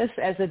 harmless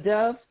as a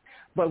dove,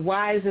 but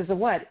wise as a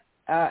what?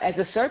 As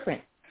a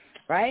serpent,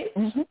 right?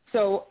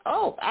 So,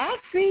 I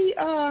see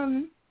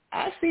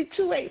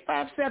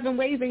 2857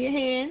 waving your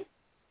hand.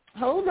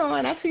 Hold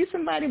on, I see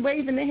somebody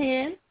waving their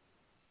hand.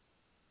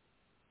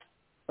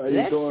 How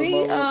you doing,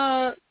 see,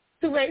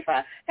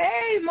 285.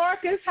 Hey,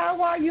 Marcus,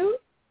 how are you?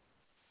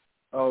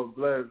 Oh,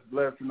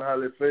 blessed and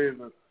highly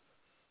favored.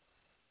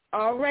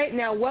 All right,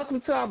 now welcome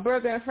to our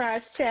Burger and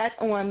Fries chat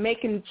on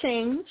Making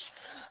Change.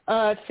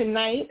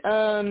 Tonight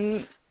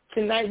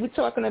we're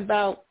talking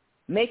about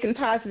making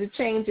positive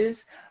changes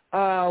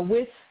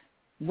with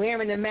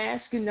wearing a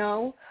mask. You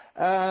know,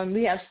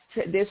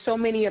 there's so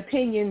many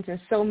opinions and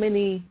so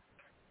many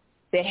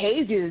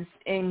behaviors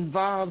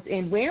involved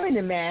in wearing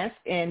the mask,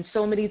 and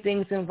so many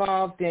things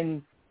involved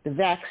in the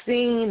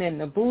vaccine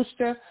and the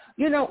booster.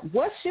 You know,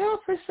 what's your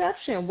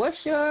perception? What's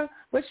your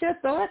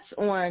thoughts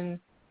on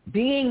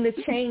being the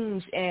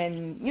change?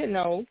 And, you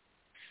know,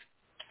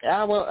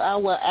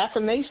 our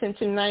affirmation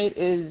tonight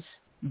is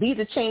be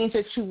the change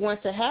that you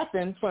want to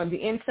happen from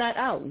the inside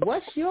out.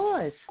 What's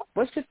yours?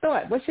 What's your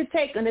thought? What's your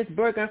take on this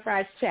Burger and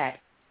Fries chat?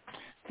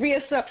 Free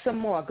us up some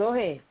more. Go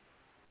ahead.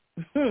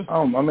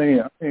 I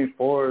mean,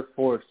 for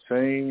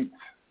change,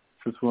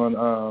 just want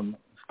to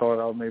start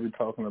out maybe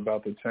talking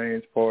about the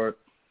change part.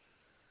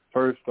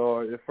 First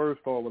start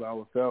with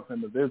ourselves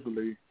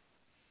individually.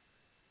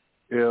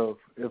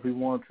 If we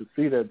want to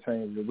see that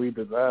change, if we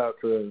desire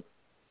to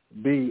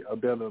be a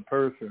better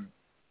person,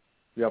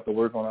 we have to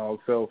work on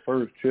ourselves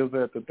first.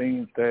 Chisel at the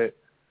things that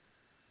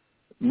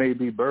may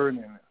be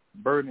burdening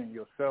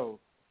yourself,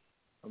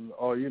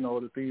 or, you know,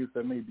 the things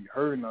that may be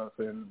hurting us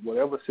in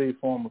whatever shape,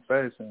 form, or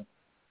fashion.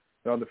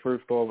 We have to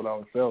first start with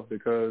ourselves,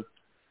 because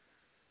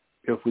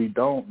if we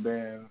don't,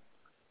 then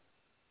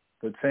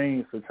the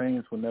change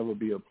will never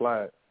be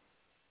applied.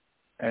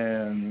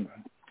 And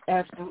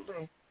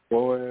absolutely,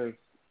 for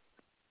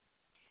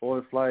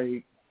it's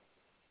like,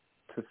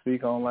 to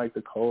speak on like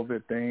the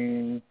COVID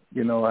thing,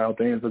 you know, how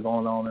things are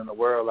going on in the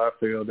world, I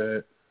feel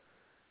that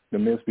the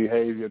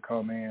misbehavior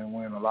come in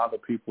when a lot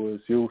of people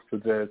is used to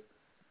just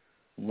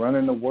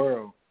running the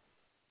world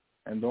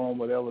and doing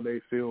whatever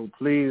they feel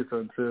pleased,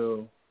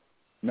 until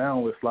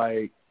now it's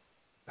like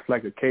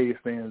a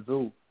caged-in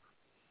zoo.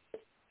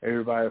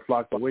 Everybody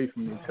flocked away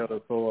from each other,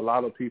 so a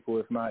lot of people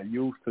is not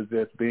used to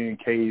just being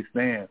caged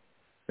in.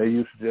 They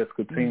used to just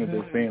continue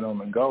just being on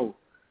the go,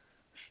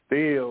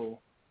 still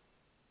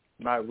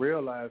not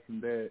realizing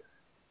that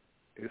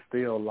it's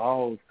still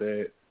laws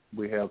that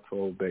we have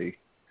to obey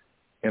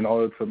in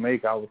order to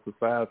make our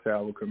society,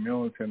 our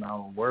community, and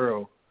our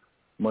world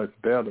much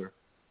better.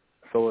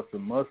 So it's a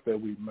must that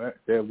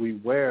we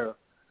wear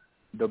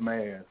the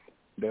mask,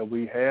 that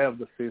we have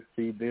the 6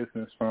 feet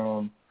distance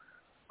from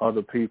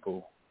other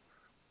people.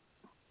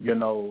 You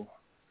know,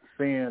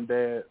 seeing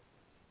that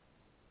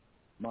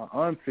my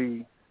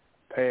auntie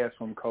passed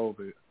from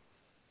COVID,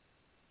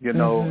 you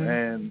know,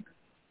 and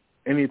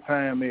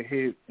anytime it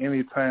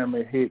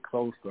hit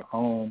close to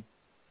home,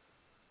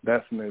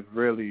 that's when it's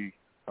really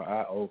an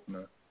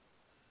eye-opener.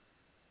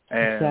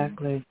 And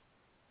exactly.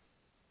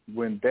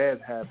 When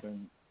that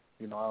happened,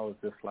 you know, I was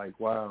just like,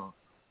 wow,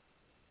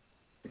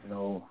 you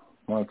know,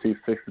 my auntie's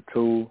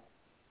 61,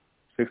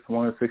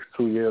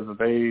 62 years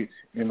of age,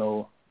 you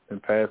know,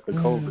 and passed the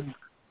COVID.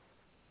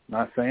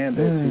 Not saying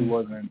that she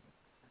wasn't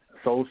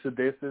social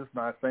distance,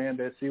 not saying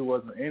that she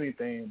wasn't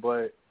anything,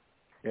 but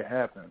it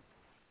happened.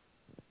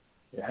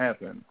 It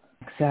happened.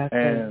 Exactly.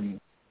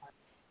 And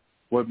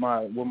with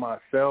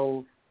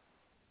myself,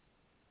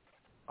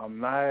 I'm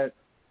not,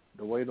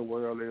 the way the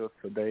world is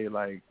today,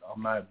 like,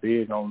 I'm not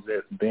big on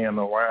just being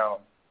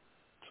around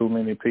too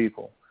many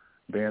people,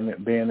 being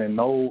in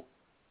no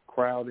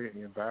crowded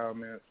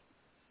environments,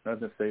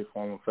 nothing safe,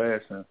 form, or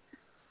fashion.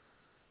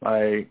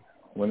 Like,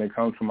 when it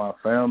comes to my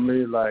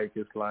family, like,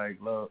 it's like,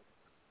 look,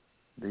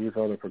 these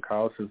are the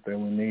precautions that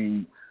we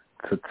need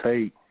to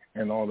take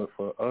in order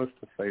for us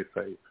to stay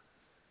safe.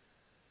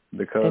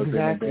 Because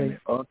there have been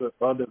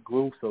other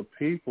groups of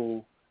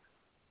people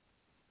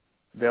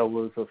that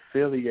was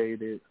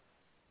affiliated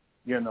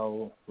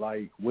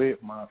like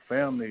with my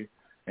family,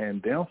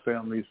 and them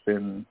families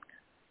been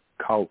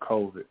caught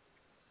COVID,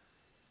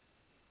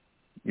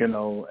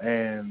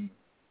 and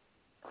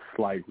it's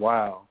like,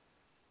 wow.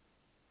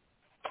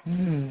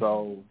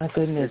 So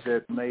it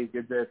just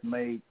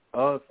made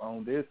us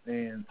on this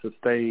end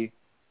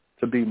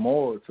to be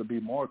more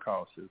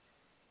cautious.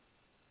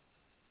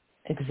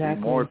 Exactly.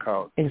 Be more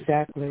cautious.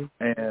 Exactly.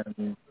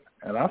 And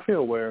I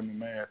feel wearing the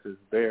mask is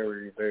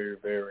very, very,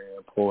 very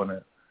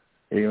important.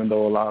 Even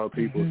though a lot of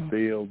people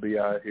still be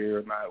out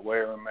here not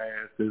wearing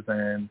masks,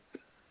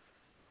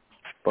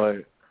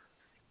 but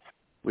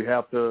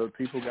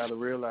people got to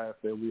realize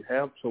that we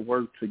have to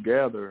work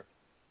together.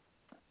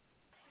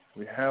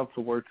 We have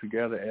to work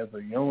together as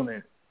a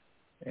unit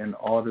in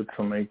order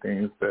to make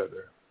things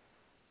better.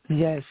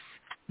 Yes.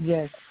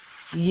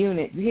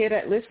 Unit. You hear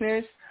that,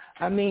 listeners?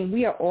 I mean,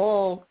 we are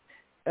all,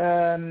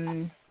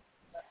 they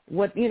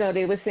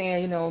were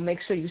saying,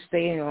 make sure you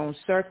stay in your own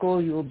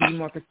circle. You will be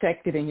more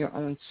protected in your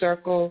own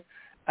circle.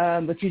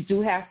 But you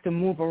do have to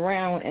move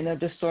around in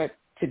order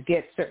to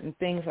get certain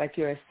things like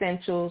your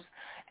essentials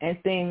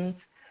and things.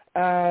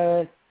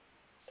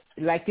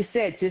 Like you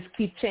said, just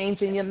keep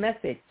changing your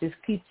method. Just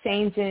keep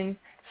sticking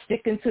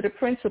to the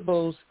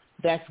principles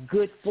that's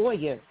good for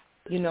you.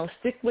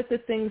 Stick with the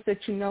things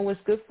that you know is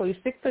good for you.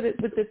 Stick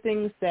with the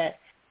things that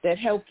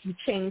help you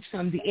change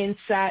from the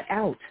inside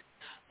out.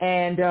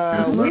 And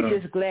we're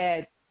just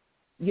glad,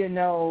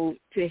 to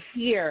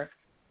hear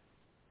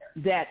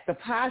that the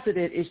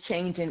positive is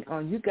changing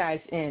on you guys'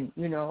 end,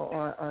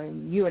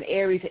 on you and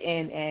Aries'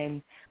 end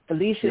and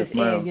Felicia's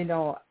end,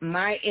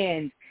 my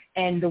end,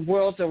 and the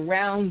world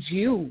around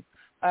you.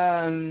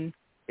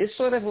 It's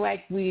sort of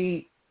like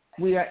we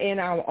are in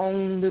our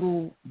own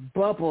little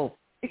bubble.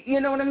 You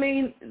know what I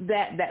mean?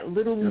 That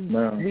little,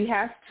 we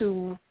have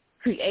to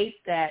create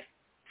that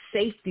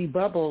safety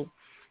bubble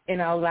in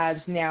our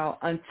lives now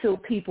until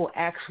people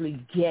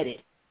actually get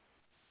it.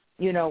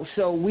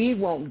 So we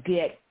won't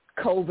get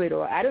COVID,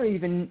 or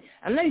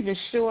I'm not even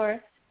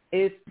sure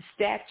if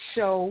stats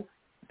show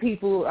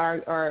people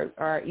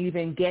are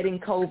even getting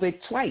COVID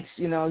twice.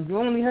 You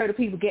only heard of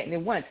people getting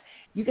it once.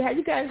 Have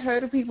you guys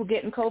heard of people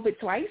getting COVID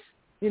twice?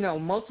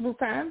 Multiple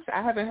times?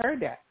 I haven't heard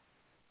that.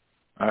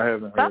 I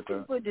haven't heard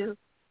that.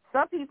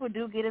 Some people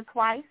do get it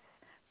twice.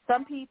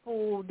 Some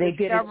people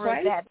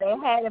discover that they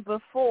had it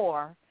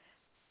before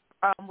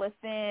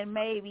within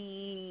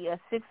maybe a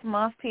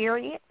 6-month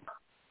period.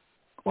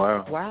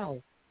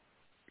 Wow.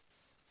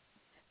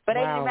 But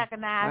they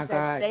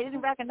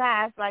didn't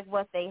recognize like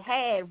what they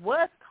had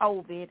was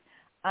COVID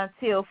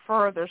until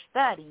further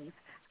studies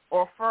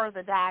or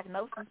further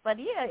diagnosis. But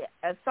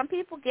some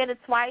people get it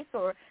twice,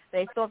 or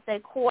they thought they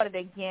caught it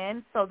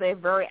again, so they're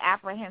very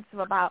apprehensive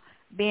about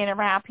being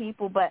around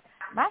people. But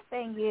my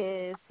thing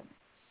is,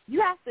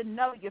 you have to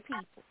know your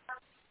people.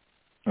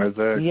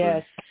 Exactly.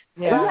 Yes.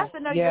 You have to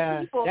know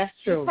your people. That's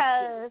true.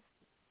 Because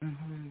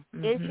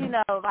it's,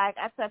 like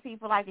I tell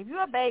people, like, if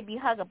you're a baby,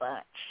 hug a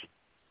bunch.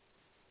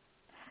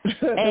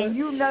 And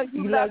you love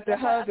to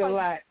hug a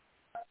lot.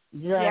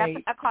 Right. Yeah,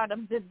 I call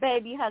them the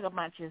baby hugger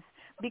bunches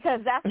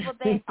because that's what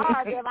they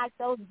are. They're like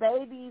those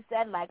babies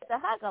that like to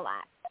hug a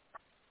lot.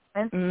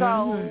 And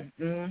so,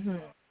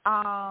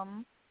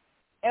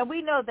 and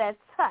we know that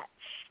touch,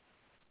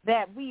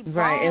 that we bond.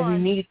 Right, and we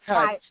need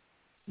touch.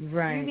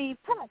 Right. You need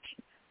touch.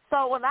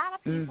 So a lot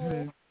of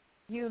people,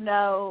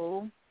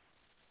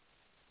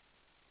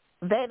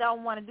 they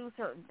don't want to do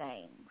certain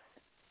things.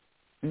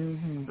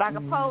 Like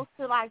opposed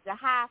to like the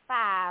high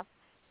five,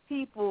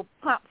 people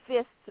pump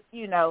fists,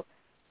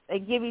 they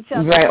give each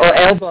other. Right, or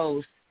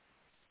elbows.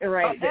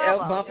 Right,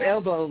 bump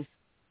elbows.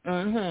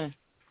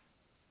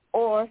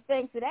 Or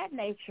things of that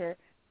nature.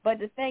 But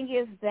the thing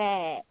is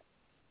that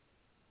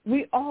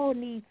we all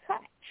need touch.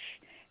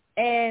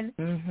 And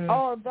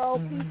although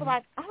people are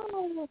like,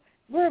 oh,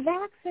 we're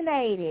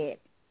vaccinated,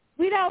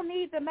 we don't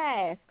need the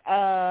mask.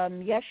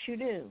 Yes, you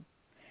do.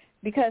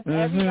 Because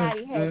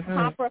everybody has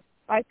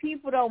like,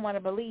 people don't want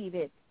to believe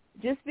it.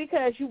 Just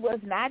because you was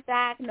not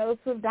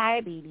diagnosed with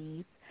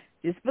diabetes,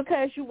 just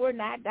because you were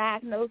not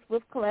diagnosed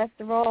with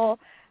cholesterol,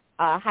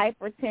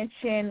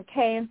 hypertension,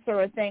 cancer,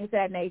 and things of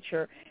that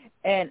nature,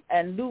 and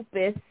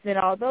lupus and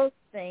all those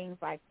things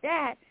like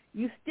that,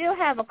 you still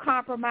have a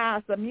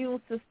compromised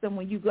immune system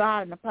when you go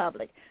out in the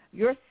public.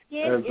 Your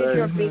skin is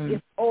your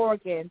biggest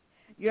organ.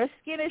 Your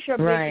skin is your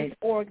biggest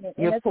organ, and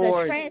your it's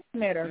pores. a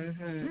transmitter.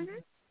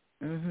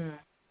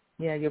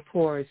 Yeah, your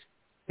pores.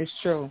 It's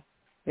true.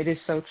 It is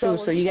so true.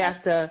 So you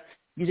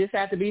just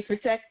have to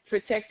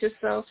protect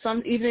yourself.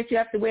 Even if you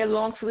have to wear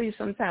long sleeves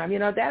sometime,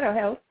 that'll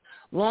help.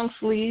 Long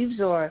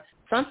sleeves or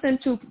something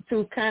to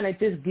kind of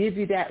just give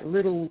you that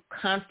little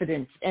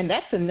confidence. And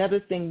that's another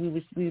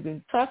thing we've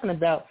been talking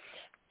about,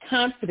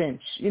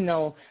 confidence.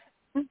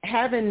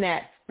 Having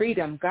that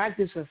freedom. God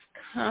gives us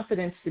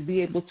confidence to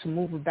be able to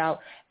move about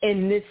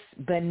in this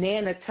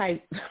banana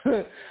type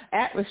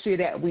atmosphere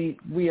that we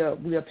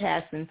are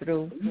passing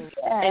through.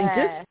 And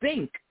just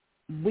think.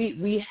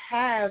 We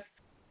have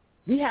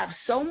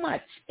so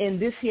much in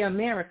this here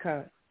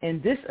America, in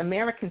this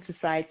American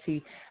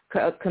society.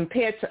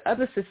 compared to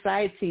other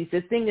societies,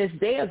 the thing is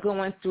they are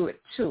going through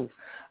it too.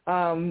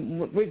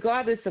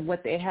 Regardless of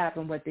what they have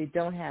and what they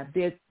don't have,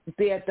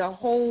 the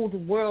whole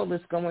world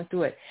is going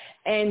through it.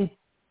 And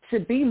to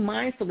be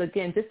mindful,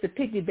 again, just to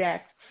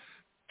piggyback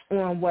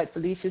on what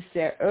Felicia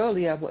said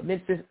earlier,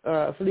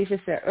 Felicia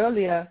said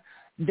earlier,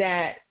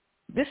 that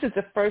this is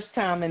the first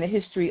time in the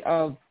history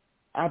of,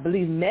 I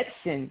believe,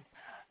 medicine,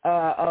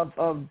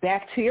 of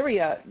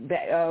bacteria,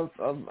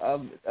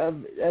 of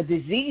a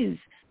disease,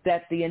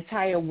 that the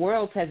entire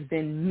world has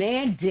been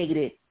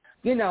mandated,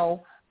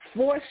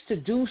 forced to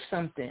do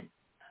something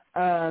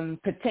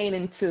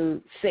pertaining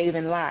to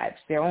saving lives,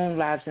 their own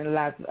lives and the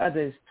lives of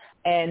others.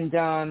 And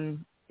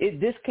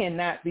this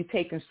cannot be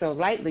taken so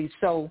lightly.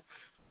 So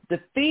the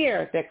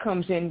fear that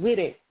comes in with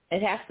it,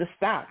 it has to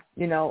stop,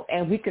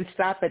 and we can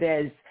stop it,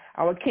 as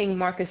our King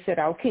Marcus said,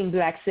 our King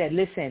Black said,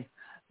 listen,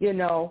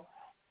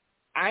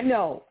 I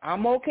know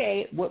I'm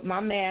okay with my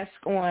mask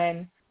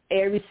on.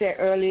 Ari said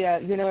earlier,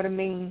 you know what I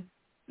mean?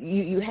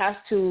 You have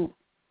to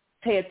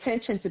pay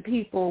attention to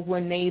people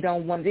when they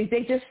don't want,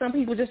 some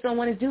people just don't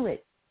want to do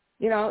it.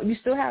 You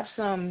still have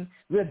some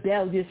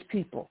rebellious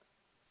people.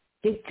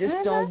 They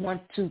just don't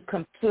want to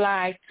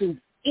comply to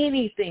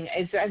anything.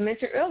 As I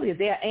mentioned earlier,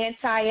 they're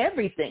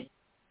anti-everything.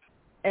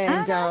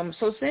 And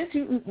so since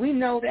we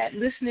know that,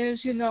 listeners,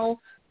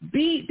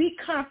 be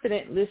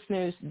confident,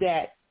 listeners,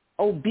 that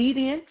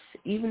obedience,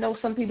 even though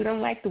some people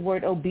don't like the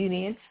word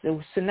obedience, the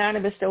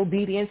synonymous to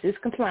obedience is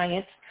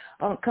compliance.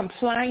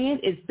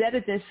 Compliant is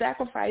better than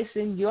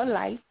sacrificing your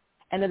life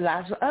and the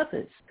lives of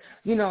others.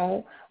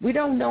 We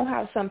don't know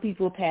how some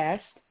people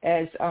passed,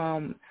 as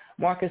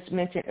Marcus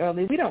mentioned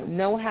earlier. We don't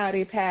know how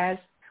they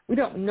passed. We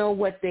don't know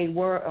what they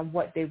were and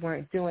what they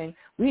weren't doing.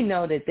 We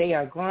know that they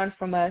are gone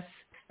from us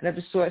and of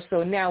the sort.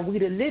 So now we,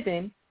 the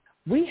living,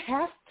 we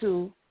have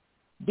to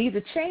be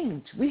the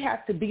change. We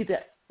have to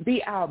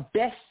be our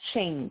best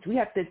change. We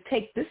have to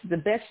take, this is the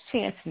best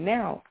chance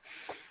now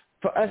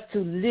for us to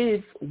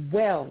live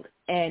well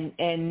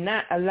and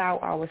not allow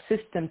our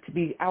system to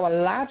be, our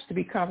lives to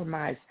be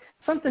compromised.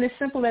 Something as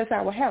simple as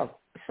our health.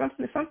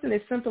 Something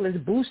as simple as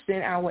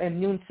boosting our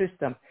immune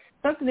system.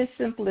 Something as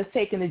simple as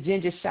taking a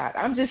ginger shot.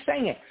 I'm just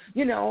saying,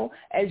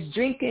 as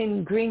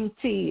drinking green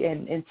tea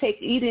and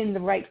eating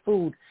the right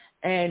food.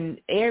 And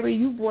Ari,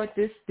 you brought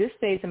this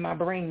stays in my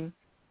brain.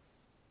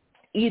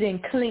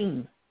 Eating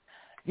clean.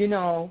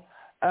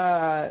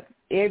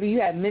 Ari,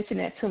 you had mentioned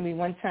that to me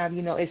one time,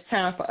 it's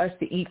time for us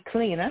to eat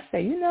clean. I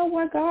say, you know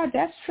what, God,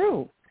 that's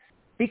true.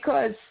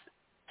 Because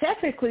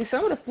technically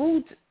some of the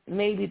foods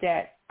maybe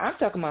that, I'm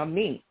talking about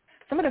me,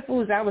 some of the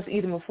foods I was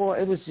eating before,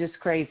 it was just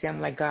crazy.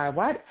 I'm like, God,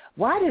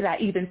 why did I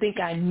even think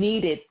I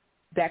needed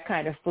that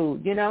kind of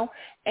food,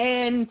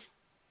 And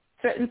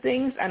certain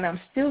things, and I'm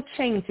still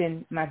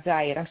changing my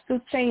diet. I'm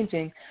still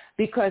changing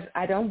because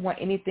I don't want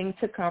anything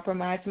to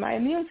compromise my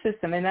immune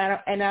system, and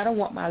I don't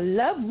want my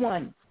loved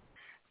ones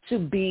to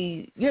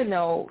be,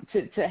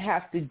 to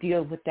have to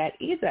deal with that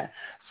either.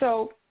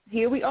 So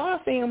here we are,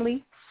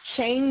 family,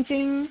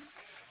 changing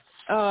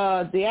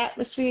the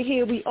atmosphere.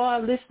 Here we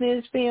are,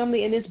 listeners,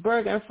 family, in this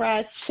Burger and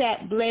Fries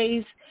Chat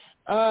Blaze,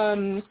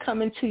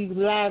 coming to you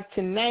live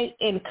tonight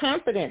in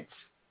confidence,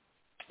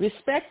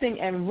 respecting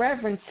and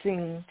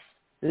reverencing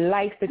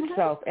life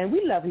itself. And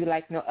we love you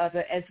like no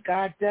other, as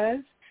God does.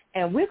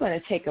 And we're going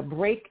to take a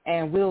break,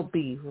 and we'll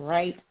be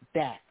right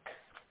back.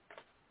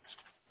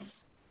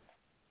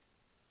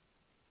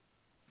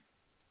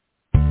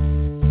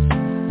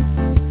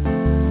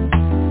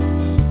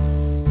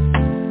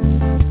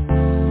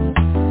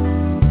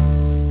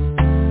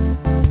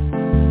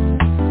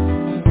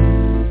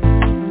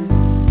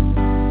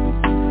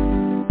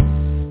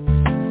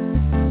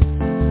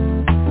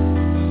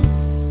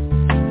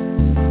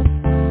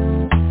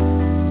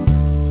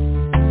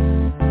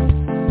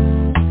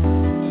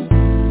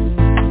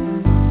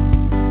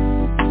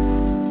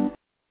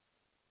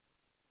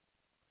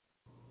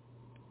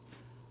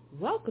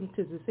 Welcome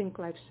to the Think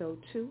Life Show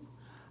 2.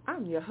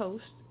 I'm your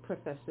host,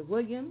 Professor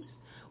Williams,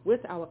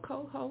 with our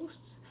co-hosts,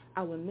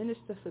 our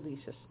Minister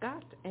Felicia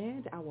Scott,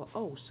 and our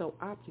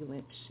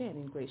oh-so-opulent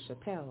Shannon Grace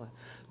Chappelle.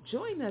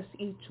 Join us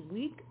each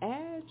week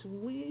as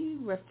we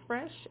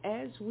refresh,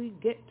 as we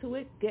get to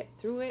it, get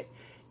through it,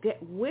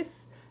 get with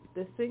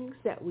the things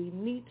that we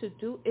need to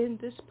do in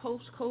this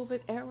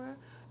post-COVID era.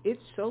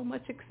 It's so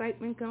much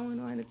excitement going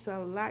on. It's a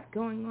lot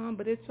going on,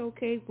 but it's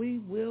okay. We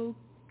will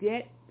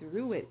get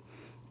through it.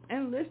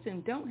 And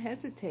listen, don't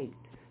hesitate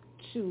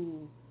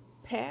to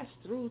pass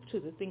through to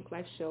the Think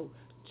Life Show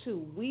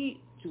 2. We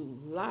do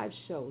live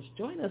shows.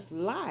 Join us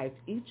live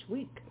each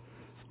week.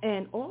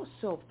 And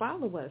also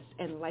follow us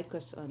and like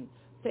us on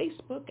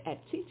Facebook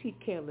at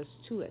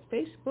TTKLS2 at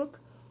Facebook.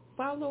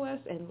 Follow us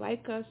and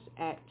like us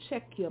at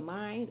Check Your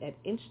Mind at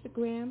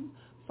Instagram.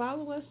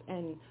 Follow us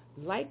and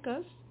like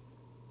us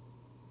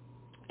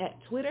at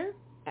Twitter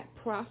at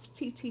Prof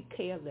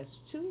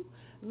TTKLS2.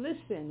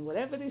 Listen,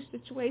 whatever the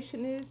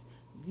situation is,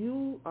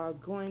 you are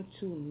going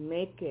to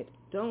make it.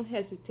 Don't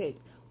hesitate.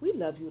 We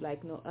love you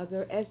like no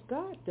other, as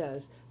God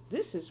does.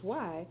 This is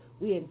why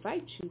we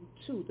invite you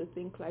to the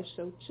Think Life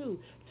Show 2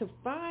 to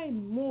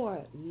find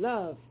more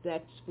love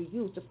that's for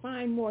you, to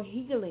find more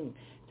healing,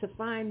 to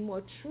find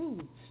more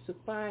truths, to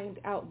find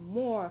out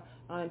more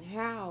on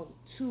how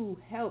to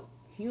help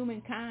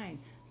humankind.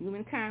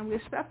 Humankind,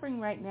 we're suffering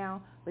right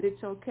now, but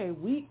it's okay.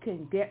 We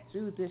can get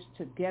through this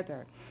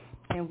together.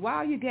 And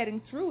while you're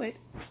getting through it,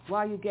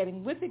 while you're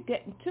getting with it,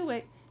 getting to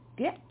it,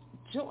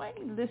 join,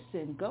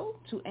 listen, go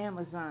to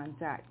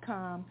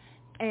Amazon.com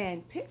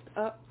and pick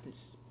up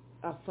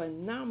a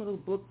phenomenal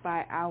book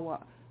by our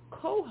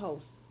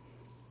co-host,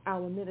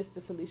 our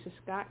Minister Felicia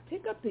Scott.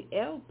 Pick up the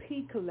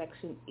LP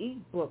Collection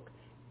ebook.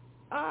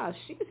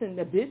 She's in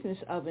the business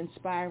of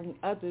inspiring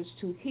others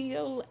to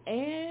heal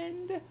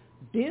and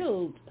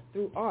build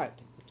through art.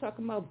 We're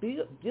talking about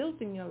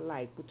building your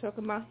life. We're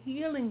talking about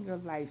healing your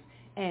life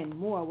and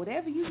more.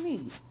 Whatever you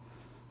need,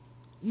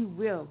 you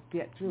will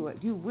get through it.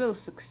 You will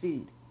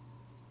succeed.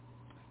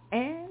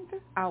 And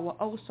our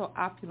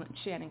oh-so-opulent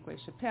Shannon Grace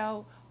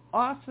Chappelle,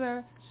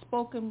 author,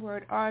 spoken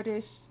word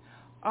artist,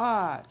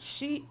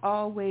 she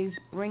always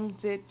brings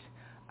it.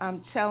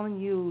 I'm telling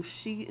you,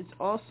 she is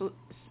also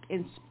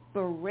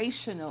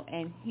inspirational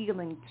and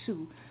healing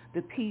to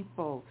the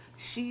people.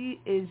 She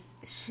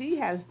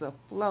has the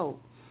flow.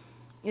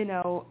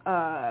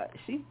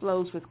 She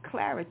flows with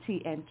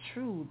clarity and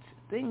truths,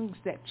 things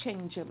that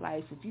change your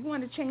life. If you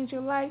want to change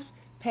your life,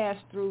 pass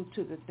through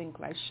to the Think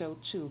Life Show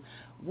 2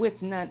 with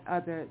none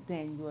other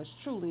than yours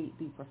truly,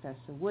 the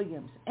Professor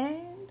Williams.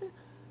 And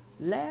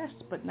last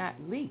but not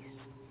least,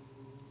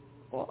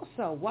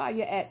 also, while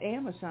you're at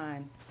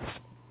Amazon,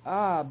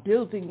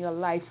 building your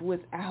life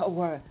with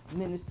our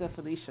Minister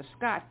Felicia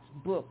Scott's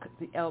book,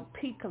 the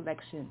LP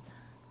Collection,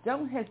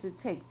 don't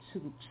hesitate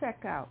to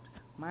check out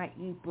my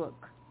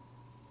ebook,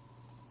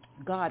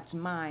 God's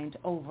Mind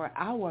Over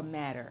Our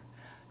Matter.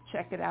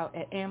 Check it out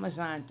at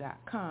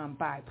Amazon.com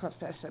by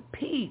Professor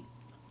P.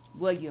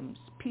 Williams.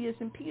 P as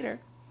in Peter.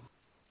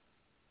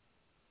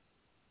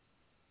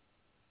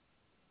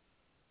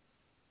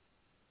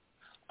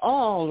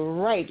 All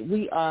right,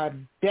 we are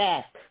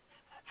back.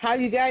 How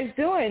you guys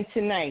doing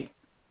tonight?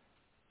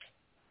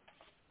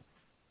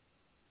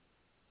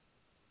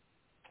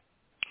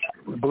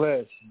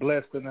 Blessed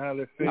and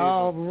highly favored.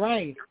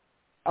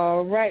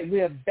 All right,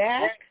 we're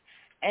back.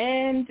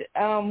 And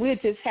we're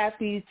just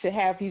happy to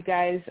have you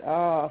guys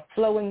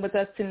flowing with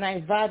us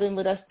tonight, vibing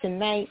with us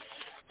tonight,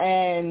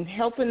 and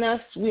helping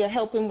us. We are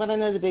helping one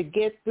another to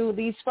get through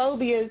these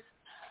phobias,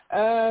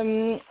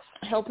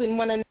 helping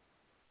one another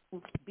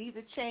be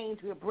the change.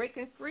 We're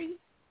breaking free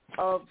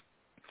of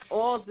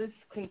all this,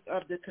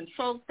 of the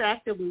control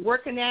factor. We're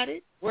working at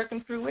it,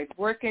 working through it,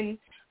 working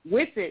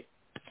with it.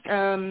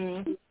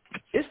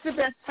 It's the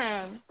best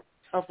time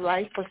of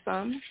life for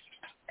some.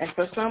 And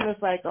for some,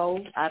 it's like, oh,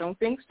 I don't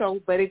think so,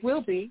 but it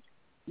will be.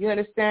 You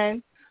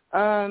understand?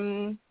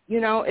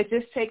 It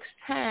just takes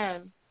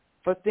time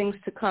for things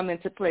to come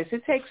into place.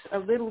 It takes a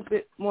little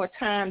bit more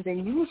time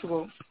than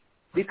usual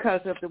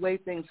because of the way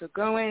things are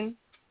going.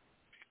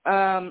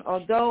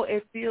 Although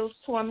it feels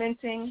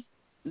tormenting,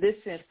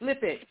 listen,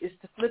 flip it. It's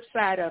the flip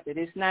side of it.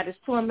 It's not as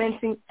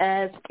tormenting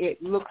as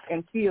it looks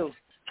and feels.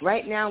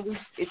 Right now,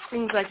 it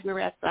seems like we're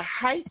at the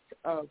height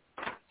of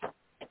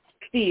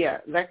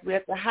fear, like we're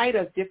at the height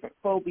of different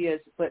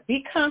phobias, but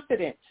be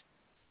confident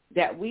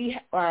that we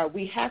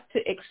have to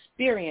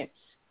experience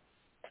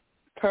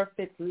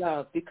perfect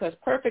love, because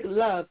perfect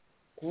love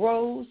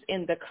grows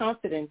in the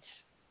confidence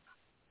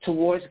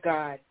towards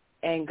God.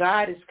 And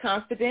God is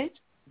confident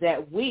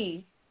that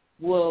we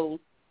will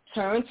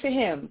turn to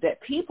him, that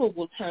people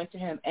will turn to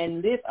him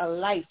and live a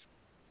life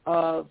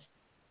of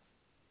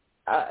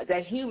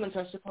that humans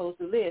are supposed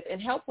to live,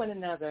 and help one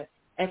another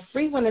and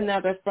free one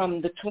another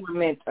from the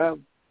torment of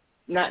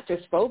not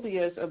just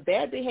phobias of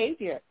bad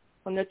behavior,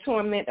 from the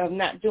torment of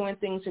not doing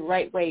things the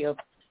right way, of,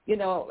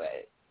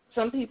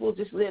 some people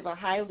just live a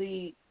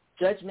highly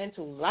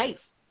judgmental life.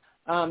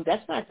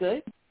 That's not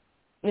good.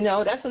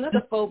 That's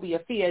another phobia,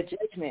 fear,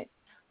 judgment,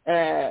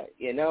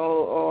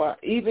 or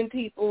even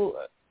people,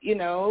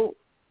 the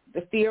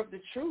fear of the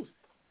truth.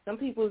 Some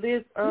people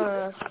live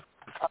a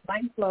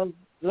life of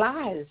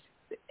lies,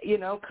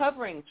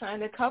 trying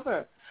to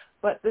cover.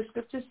 But the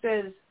scripture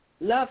says,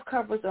 love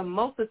covers a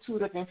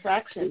multitude of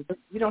infractions.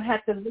 You don't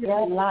have to live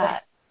a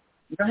lie.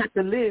 You don't have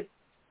to live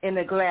in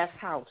a glass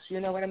house. You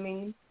know what I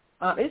mean?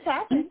 It's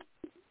happened.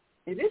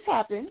 It is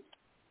happened.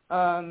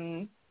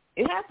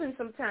 It happens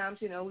sometimes.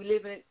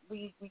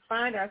 We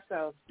find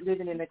ourselves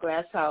living in a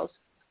glass house.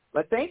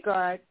 But thank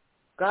God,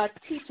 God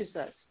teaches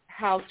us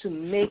how to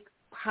make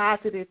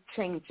positive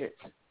changes.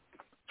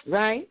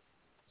 Right?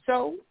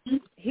 So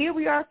here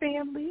we are,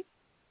 family.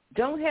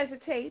 Don't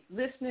hesitate,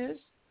 listeners,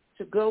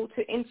 to go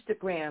to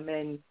Instagram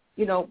and,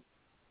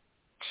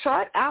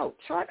 chart out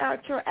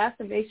your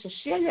affirmations.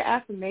 Share your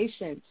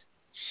affirmations.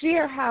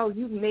 Share how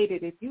you made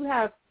it. If you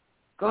have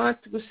gone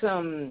through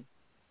some,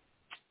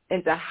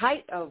 in the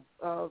height of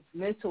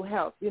mental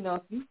health,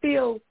 if you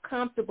feel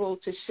comfortable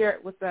to share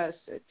it with us,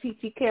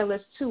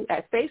 TTKLS2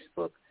 at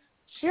Facebook,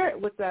 share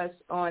it with us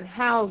on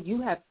how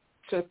you have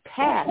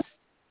surpassed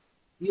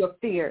your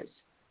fears.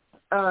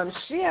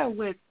 Share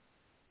with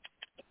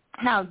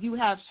how you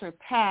have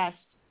surpassed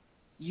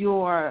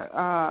your,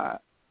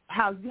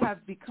 how you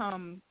have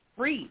become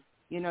free.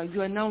 You know,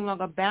 you're no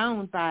longer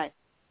bound by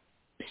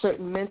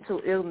certain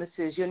mental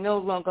illnesses. You're no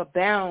longer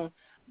bound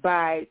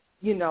by,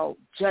 you know,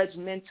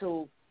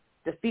 judgmental,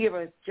 the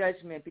fear of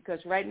judgment. Because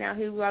right now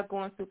here we are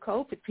going through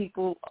COVID.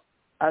 People,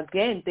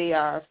 again, they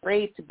are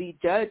afraid to be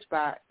judged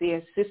by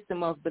their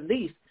system of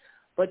belief.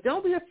 But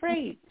don't be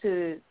afraid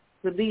to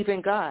believe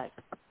in God,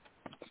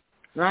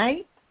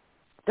 right?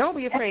 Don't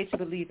be afraid to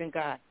believe in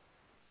God.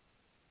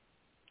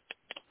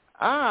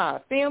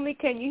 Family,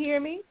 can you hear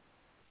me?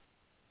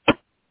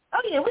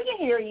 Oh, yeah, we can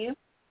hear you.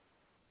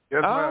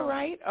 Yes, All ma'am.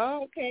 right.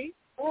 Oh, okay.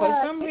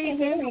 For some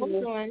reason,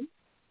 hold on.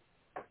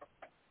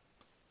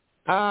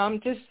 I'm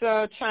just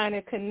trying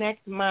to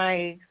connect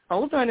my,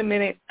 hold on a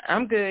minute.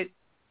 I'm good.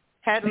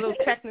 Had a little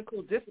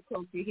technical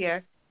difficulty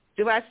here.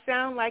 Do I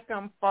sound like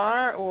I'm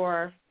far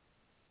or?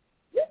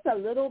 Just a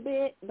little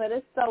bit, but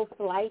it's so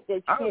slight that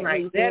you can't All right,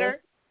 really better?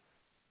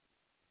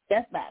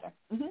 That's better.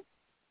 Mm-hmm.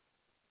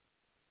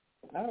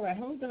 All right,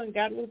 hold on.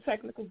 Got a little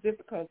technical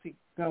difficulty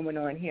going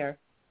on here.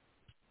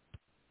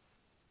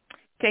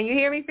 Can you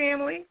hear me,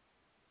 family?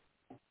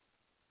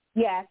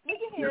 Yes, we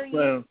can hear Yes, you.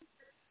 ma'am.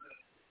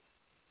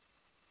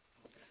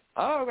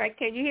 All right,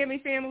 can you hear me,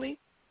 family?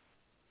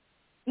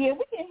 Yeah,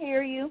 we can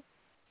hear you.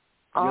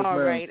 All ma'am.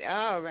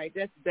 right,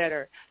 that's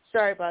better.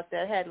 Sorry about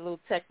that. I had a little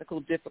technical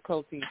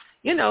difficulty.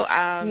 You know,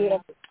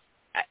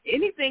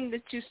 anything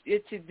that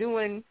you're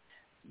doing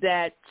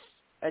that's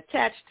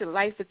attached to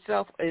life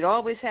itself, it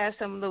always has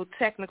some little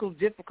technical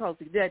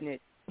difficulty, doesn't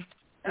it?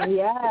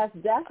 Yes,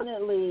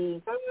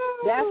 definitely.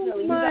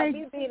 Definitely. You my got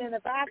me being in the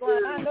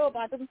background. I know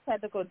about them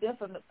technical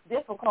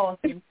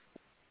difficulties.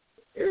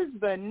 It's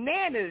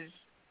bananas.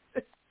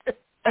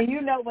 And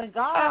you know when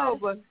God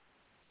but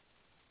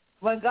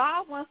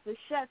wants to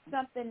shut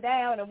something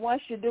down and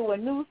wants you to do a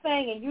new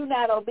thing and you're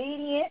not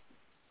obedient,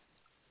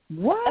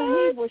 what?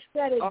 He will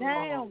shut it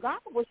down. God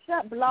will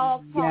shut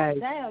Blog Talk Yes.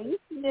 down. You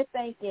see me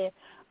thinking,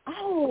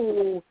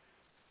 oh,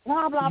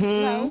 blah, blah, blah.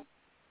 No.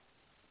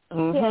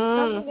 He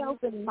has something else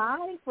in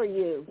mind for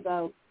you.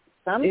 So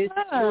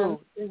sometimes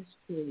it's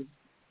true.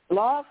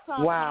 Blog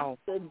Talk has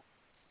to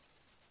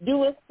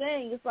do its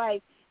thing. It's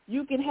like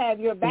you can have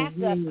your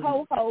backup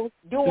co-host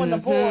doing the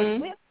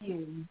boards with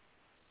you.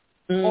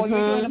 Or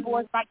you're doing the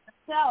boards by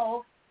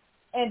yourself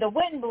and the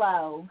wind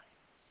blow.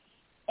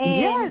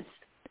 And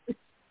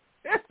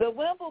the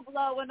wind will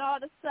blow and all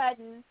of a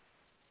sudden,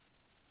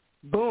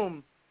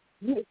 boom,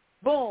 the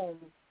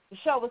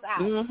show was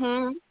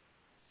out.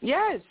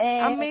 Yes.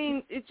 And I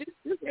mean, it just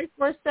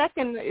for a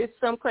second,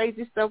 some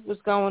crazy stuff was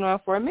going on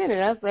for a minute.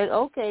 I was like,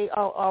 okay,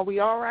 are we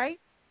all right?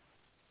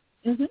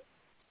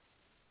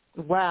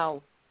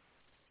 Wow.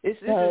 This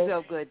is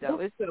so good, though.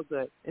 It's so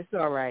good. It's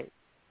all right.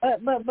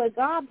 But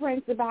God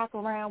brings it back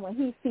around when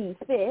He sees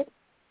fit,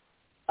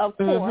 of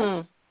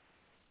course.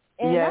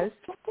 And that's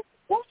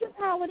just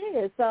how it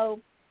is. So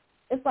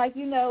it's like,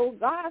 you know,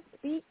 God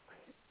speaks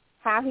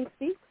how He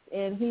speaks,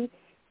 and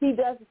He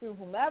does it through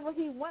whomever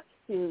He wants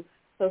to.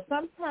 So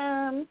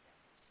sometimes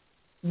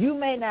you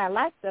may not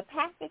like the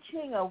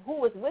packaging of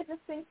who is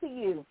witnessing to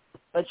you,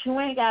 but you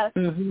ain't got.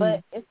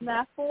 But it's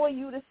not for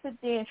you to sit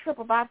there and trip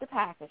about the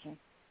packaging.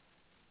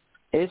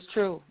 It's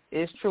true.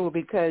 It's true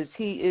because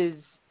He is.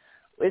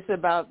 It's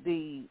about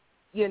the,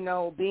 you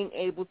know, being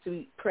able to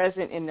be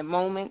present in the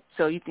moment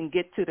so you can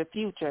get to the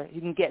future. You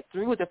can get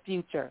through the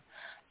future.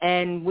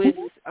 And with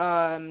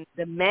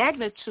the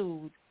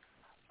magnitude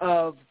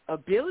of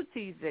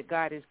abilities that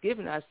God has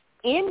given us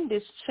in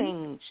this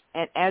change,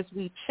 and as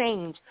we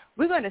change,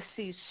 we're going to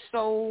see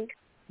so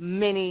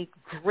many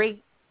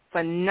great,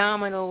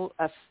 phenomenal,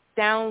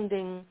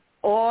 astounding,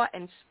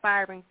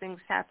 awe-inspiring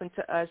things happen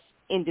to us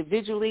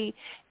individually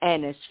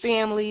and as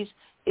families.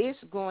 It's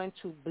going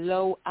to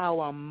blow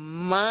our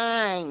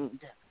mind.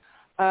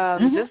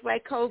 Just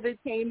like COVID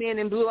came in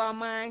and blew our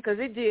mind, because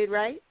it did,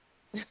 right?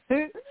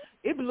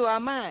 It blew our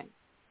mind.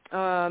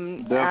 I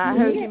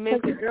heard you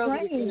mention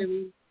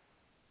earlier,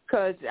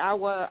 because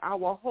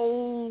our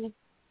whole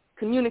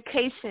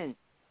communication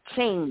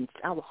changed.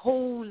 Our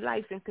whole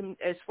life,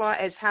 as far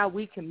as how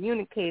we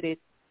communicated,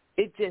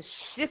 it just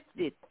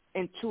shifted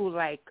into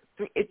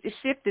it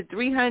shifted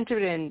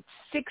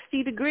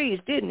 360 degrees,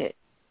 didn't it?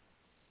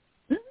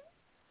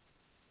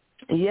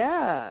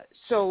 Yeah,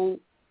 so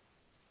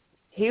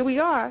here we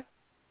are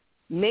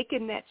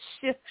making that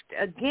shift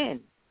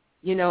again,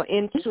 you know,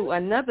 into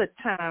another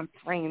time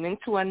frame,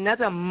 into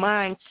another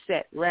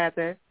mindset,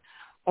 rather,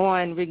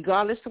 on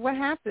regardless of what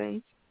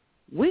happens,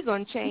 we're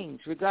going to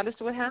change. Regardless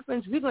of what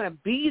happens, we're going to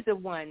be the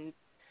one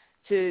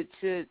to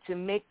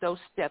make those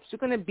steps. We're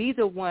going to be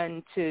the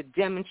one to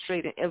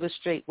demonstrate and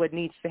illustrate what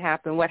needs to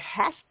happen, what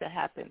has to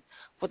happen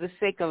for the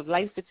sake of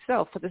life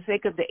itself, for the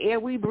sake of the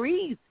air we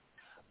breathe,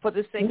 for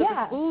the sake of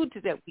the foods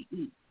that we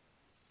eat,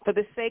 for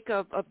the sake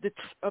of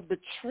the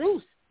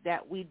truth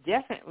that we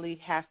definitely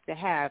have to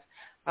have.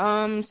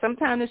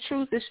 Sometimes the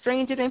truth is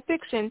stranger than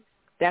fiction.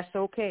 That's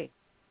okay.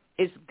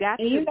 It's got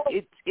to.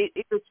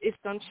 It's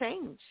going to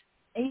change.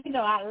 And,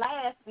 I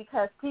laugh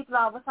because people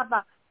always talk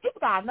about, people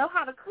got to know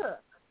how to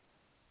cook.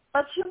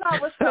 But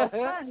what's so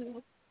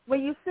funny?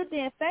 When you sit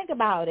there and think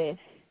about it,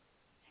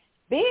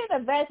 being a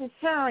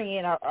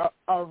vegetarian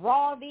or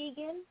raw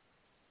vegan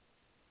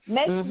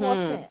makes more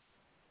sense.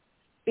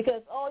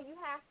 Because all you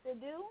have to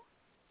do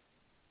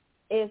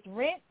is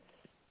rinse,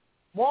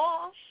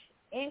 wash,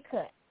 and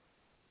cut.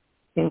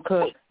 And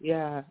cook,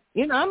 yeah.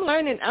 I'm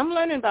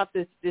learning about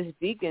this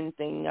vegan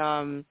thing.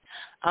 I'm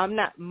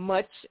not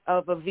much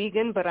of a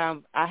vegan, but I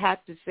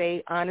have to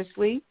say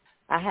honestly,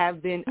 I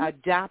have been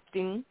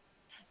adapting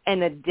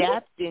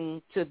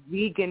to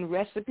vegan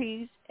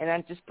recipes, and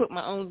I just put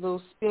my own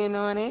little spin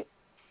on it.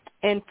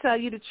 And tell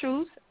you the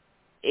truth,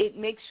 it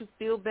makes you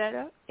feel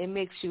better. It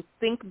makes you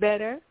think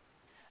better.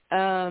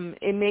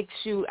 It makes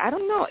you, I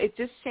don't know, it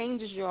just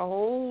changes your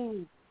whole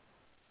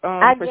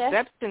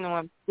perception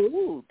on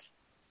food.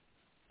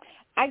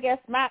 I guess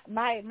my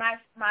prepping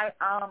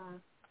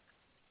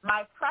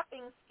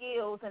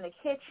skills in the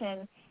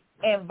kitchen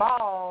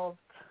involved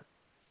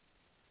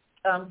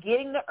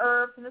getting the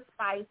herbs and the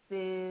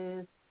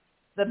spices,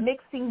 the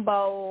mixing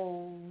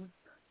bowls,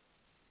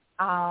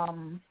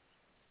 and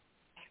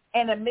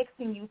the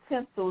mixing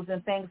utensils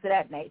and things of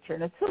that nature,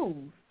 and the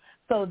tools.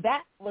 So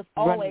that was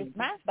always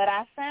mine. But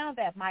I found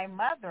that my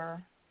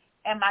mother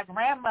and my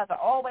grandmother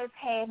always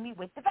had me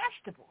with the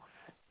vegetables.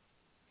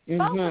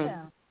 Both of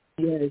them.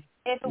 Yes.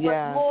 If it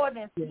was more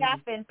than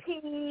snapping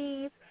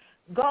peas,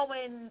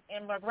 going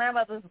in my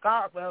grandmother's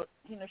garden, well,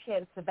 she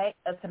had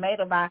a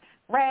tomato by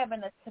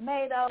grabbing the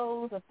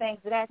tomatoes or things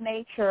of that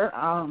nature.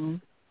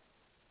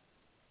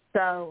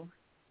 So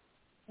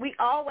we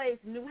always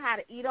knew how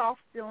to eat off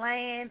the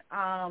land.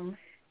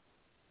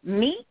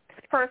 Meat,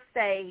 per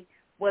se,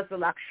 was a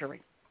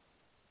luxury.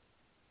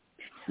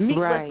 Meat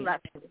was a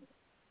luxury.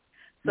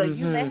 So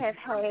you may have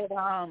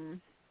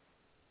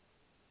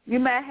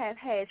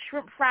had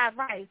shrimp fried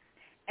rice,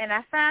 and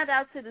I found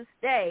out to this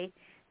day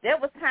there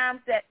was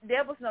times that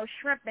there was no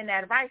shrimp in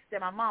that rice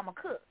that my mama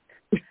cooked.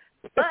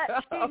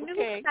 But she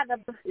knew how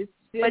to.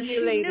 But she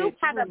knew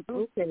how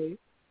to.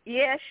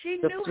 Yeah, she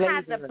knew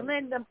how to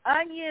blend them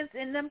onions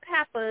and them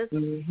peppers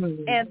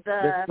and and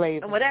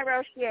whatever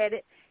else she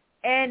added,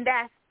 and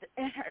that's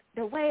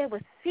the way it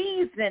was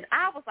seasoned.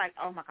 I was like,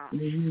 oh my gosh.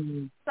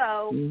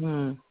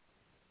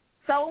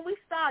 So when we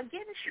started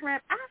getting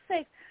shrimp, I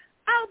said,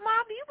 oh,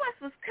 Mama, you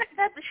must have cooked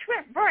up the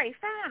shrimp very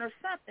fine or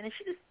something. And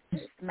she just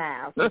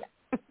smiled.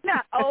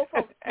 Not old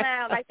folks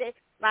smile like that,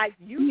 like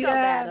you know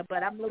better,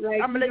 but I'm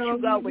gonna let you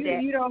go with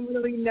that. You don't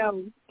really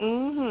know.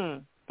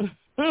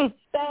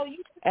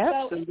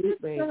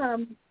 Absolutely.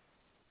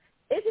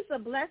 It's just a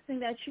blessing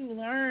that you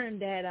learn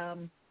that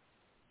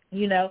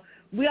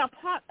we are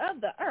part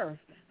of the earth.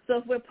 So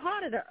if we're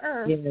part of the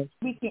earth,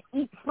 we can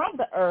eat from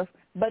the earth,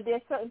 but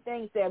there's certain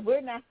things that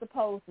we're not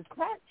supposed to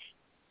touch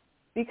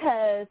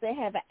because they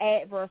have an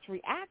adverse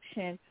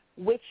reaction,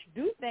 which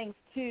do things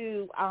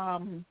to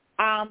our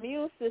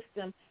immune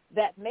system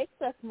that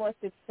makes us more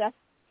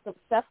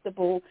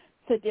susceptible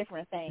to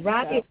different things.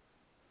 Right.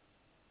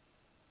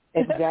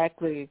 So.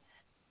 Exactly.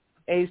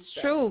 It's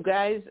true,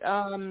 guys.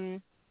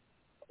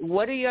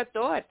 What are your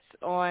thoughts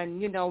on,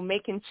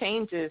 making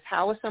changes?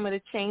 How are some of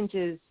the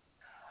changes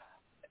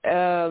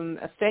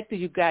affected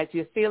you guys?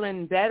 You're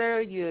feeling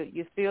better?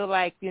 You feel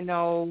like,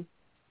 how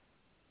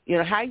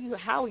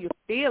are you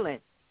feeling?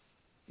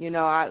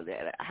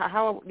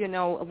 How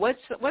what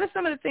are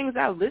some of the things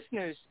our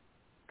listeners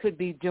could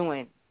be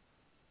doing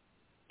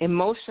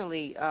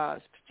emotionally,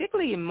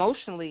 particularly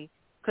emotionally,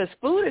 because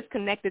food is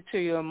connected to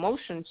your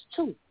emotions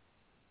too.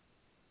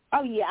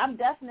 Oh, yeah, I'm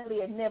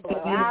definitely a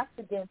nibbler. I have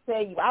to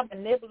tell you, I'm a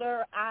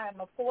nibbler. I am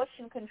a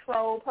portion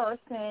control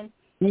person.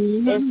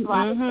 It's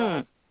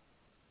like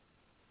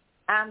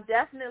I'm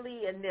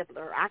definitely a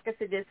nibbler. I can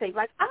sit there and say,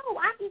 like, oh,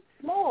 I eat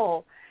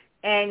small.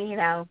 And,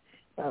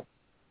 so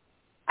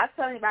I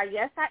tell anybody,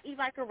 yes, I eat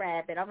like a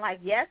rabbit. I'm like,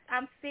 yes,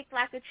 I'm sick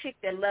like a chick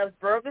that loves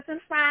burgers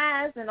and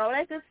fries and all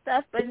that good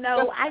stuff, but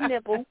no, I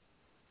nibble.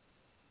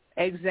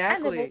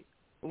 Exactly. I nibble.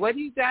 What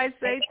do you guys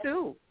say,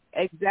 too?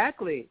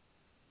 Exactly.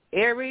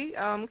 Ari,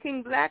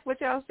 King Black,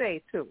 what y'all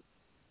say, too?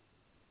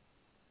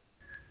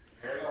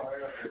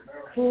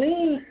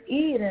 Clean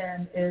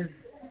eating is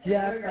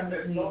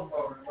definitely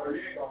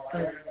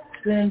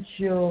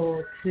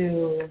essential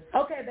to...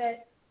 Okay,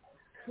 but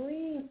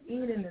clean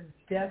eating is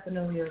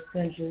definitely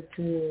essential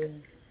to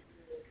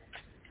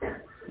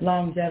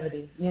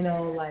longevity,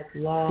 like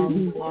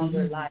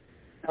longer life.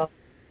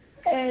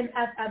 And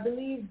I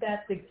believe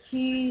that the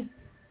key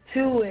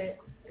to it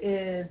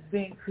is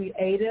being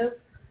creative.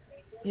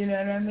 You know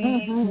what I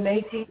mean?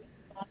 Making,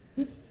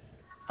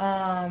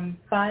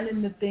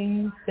 finding the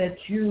things that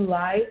you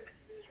like.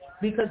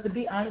 Because to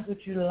be honest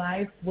with you,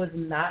 life was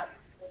not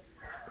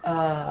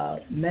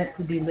meant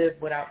to be lived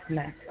without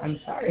snacks. I'm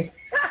sorry.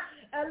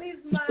 At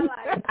least my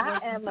life. I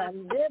am a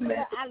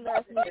nibbler. I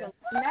love me some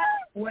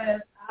snacks.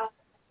 Without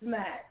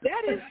snacks.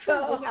 That is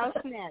true,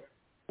 without snacks.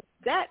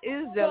 That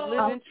is the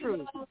living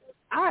truth.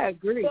 I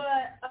agree.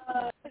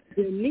 But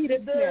you need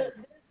a snack.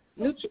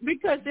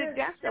 Because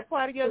that's a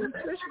part of your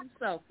nutrition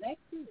stuff. That's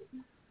it.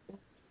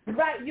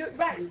 Right, you're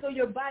right. So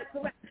your body,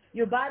 correct.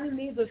 Your body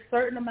needs a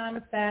certain amount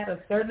of fat, a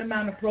certain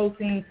amount of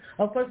protein.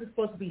 Of course, it's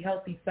supposed to be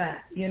healthy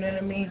fat. You know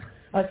what I mean?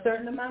 A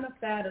certain amount of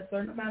fat, a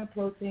certain amount of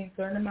protein, a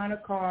certain amount of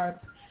carbs.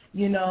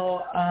 You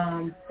know,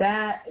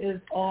 that is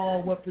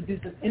all what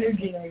produces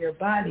energy in your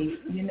body.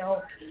 You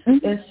know,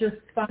 it's just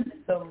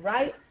finding the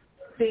right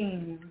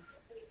things,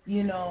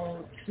 you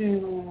know,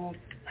 to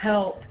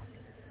help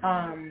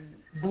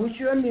boost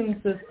your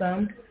immune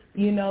system.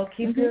 You know,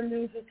 keep your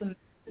immune system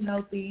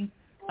healthy.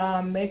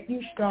 Make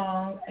you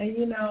strong, and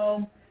you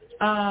know,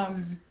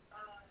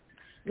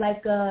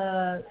 like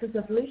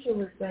Sister Felicia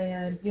was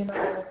saying, you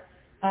know,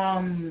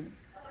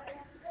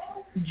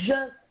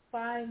 just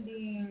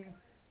finding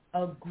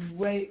a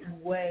great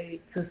way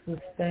to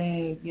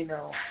sustain, you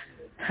know,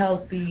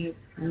 healthy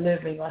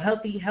living or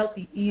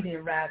healthy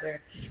eating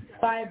rather.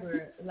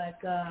 Fiber,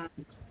 like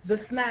the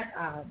snack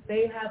aisle.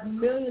 They have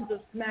millions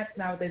of snacks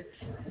nowadays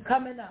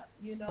coming up.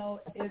 You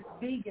know, it's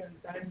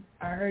vegans.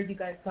 I heard you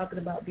guys talking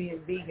about being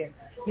vegan.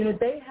 You know,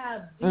 they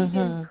have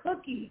vegan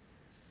cookies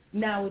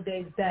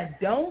nowadays that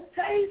don't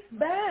taste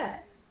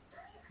bad.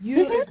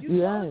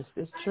 Yes,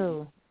 it's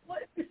true.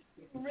 You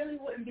really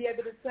wouldn't be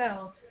able to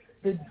tell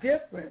the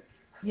difference.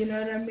 You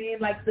know what I mean?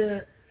 Like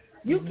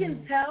you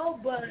can tell,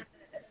 but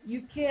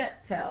you can't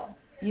tell.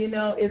 You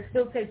know, it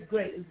still tastes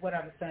great is what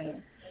I'm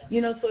saying.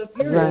 You know, so if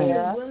you're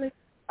willing,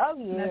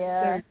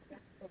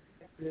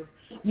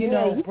 you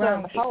know, you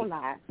brown a whole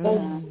lot.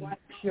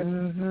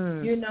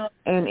 you know,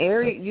 and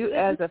Eric, you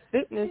as a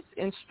fitness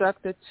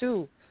instructor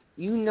too,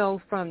 you know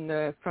from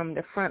the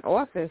front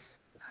office,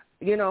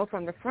 you know,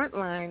 from the front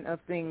line of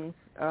things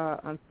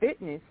on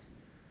fitness,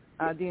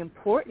 the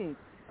importance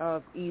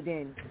of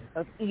eating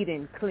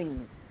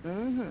clean.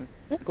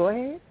 Go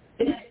ahead.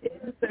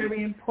 It's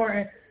very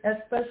important,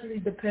 especially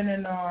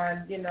depending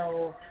on, you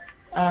know,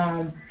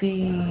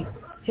 the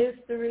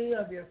history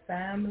of your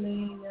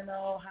family, you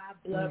know, high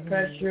blood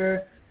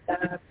pressure,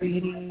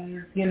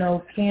 diabetes, you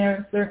know,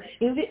 cancer.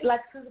 Is it like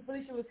Sister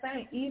Felicia was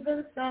saying,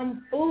 even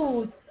some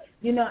foods,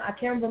 you know, I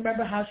can't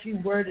remember how she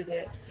worded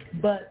it,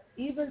 but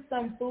even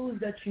some foods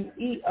that you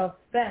eat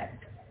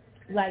affect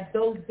like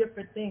those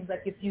different things.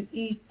 Like if you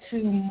eat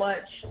too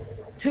much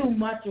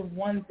of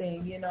one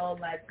thing, you know,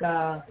 like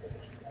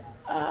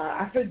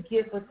I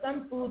forget, but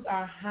some foods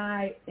are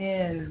high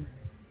in,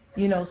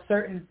 you know,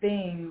 certain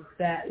things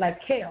that, like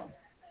kale.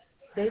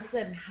 They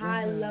said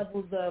high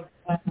levels of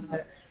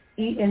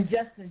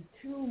ingesting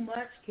too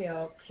much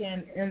kale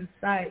can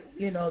incite,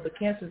 you know, the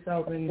cancer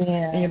cells in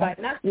your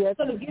body. Not going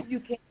to give you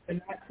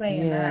cancer, not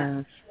saying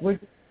that. We're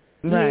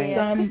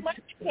too much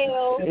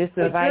kale. It's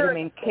the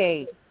vitamin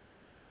K.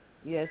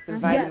 Yes, the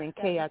vitamin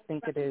K, I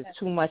think it is.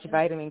 Too much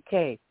vitamin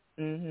K.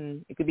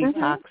 It could be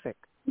toxic.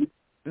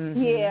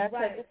 Yeah,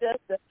 it's just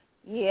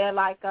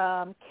like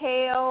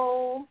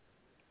kale,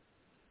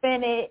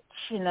 spinach,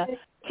 you know.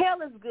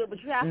 Kale is good,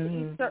 but you have to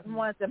eat certain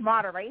ones in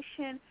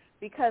moderation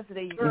because of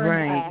the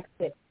uric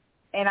acid.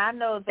 And I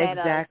know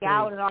that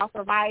gout and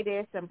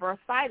arthritis and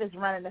bursitis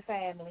run in the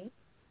family.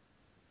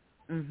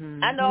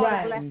 I know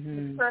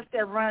the first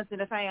that runs in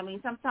the family.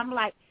 Sometimes I'm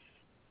like,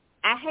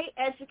 I hate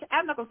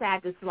I'm not gonna say I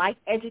dislike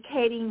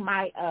educating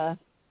my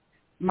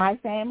my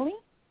family,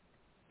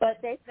 but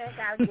they think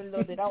I get a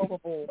little bit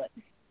overboard.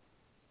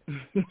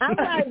 I'm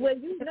like, well,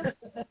 you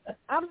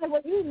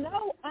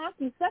know,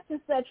 Auntie such and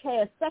such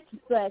has such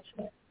and such,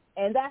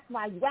 and that's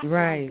why you got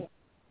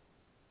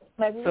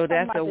like so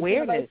that's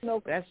awareness.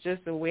 That's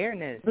just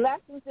awareness.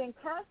 Blessings and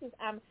curses.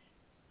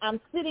 I'm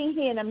sitting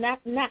here and I'm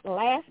not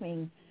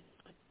laughing,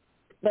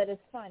 but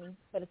it's funny,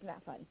 but it's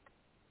not funny.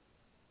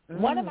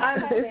 One of my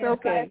it's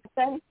okay.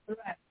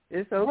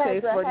 It's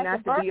okay for it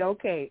not to be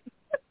okay.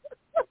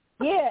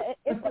 Yeah,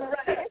 it's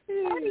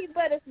funny,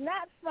 but it's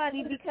not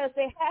funny because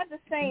they have the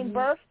same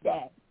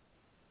birthday.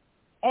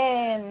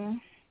 And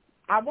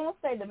I won't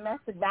say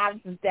domestic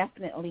violence is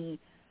definitely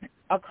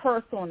a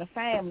curse on the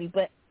family,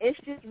 but it's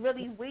just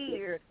really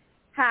weird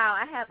how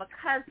I have a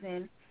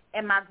cousin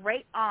and my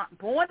great aunt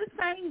born the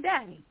same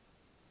day,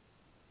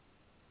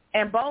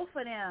 and both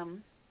of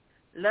them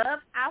love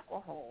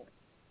alcohol.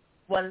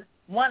 Well,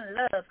 one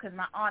loves because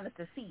my aunt is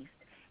deceased,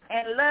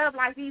 and love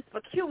like these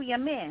peculiar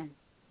men.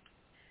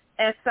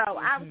 And so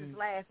I was just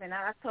laughing.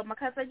 I told my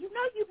cousin, you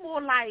know, you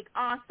more like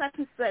such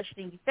and such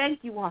than you think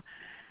you are.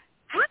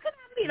 How can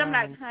I meet? I'm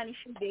like, honey,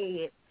 she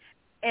dead.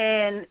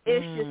 And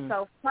it's just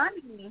so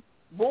funny.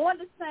 Born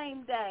the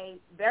same day,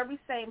 very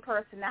same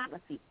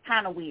personality.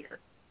 Kind of weird.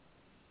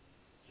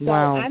 So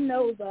I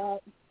know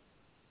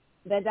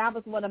that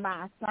was one of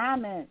my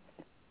assignments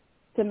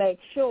to make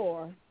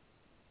sure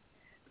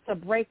to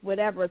break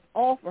whatever is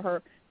off of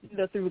her, you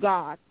know, through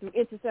God, through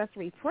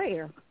intercessory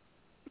prayer.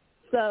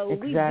 So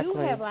we do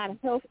have a lot of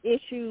health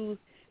issues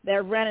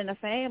that run in the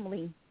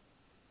family.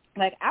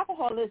 Like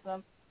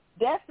alcoholism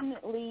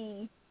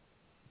definitely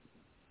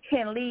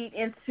can lead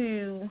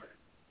into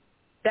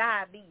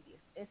diabetes,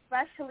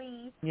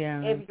 especially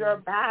if your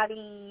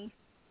body,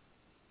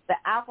 the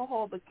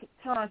alcohol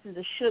turns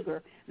into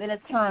sugar, then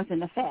it turns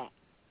into fat.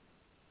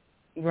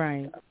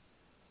 Right.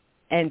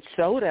 And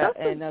soda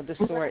and of the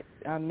sort.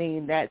 I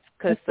mean, that's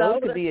because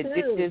soda could be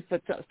addictive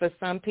for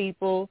some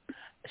people.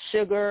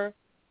 Sugar,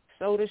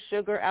 soda,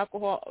 sugar,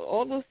 alcohol,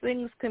 all those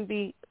things can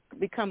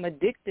become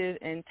addictive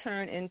and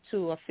turn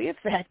into a fear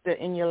factor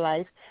in your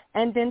life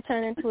and then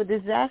turn into a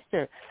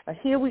disaster.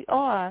 Here we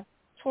are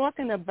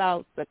talking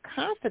about the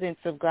confidence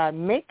of God,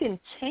 making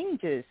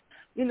changes.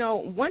 You know,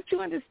 once you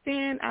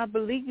understand, I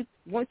believe,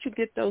 once you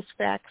get those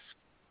facts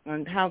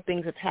on how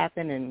things have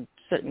happened in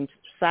certain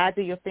sides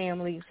of your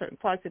family, certain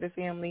parts of the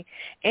family,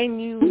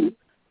 and you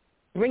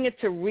bring it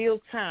to real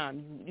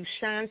time, you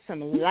shine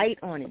some light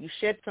on it, you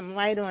shed some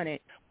light on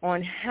it,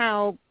 on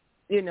how,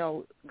 you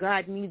know,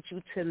 God needs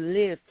you to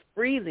live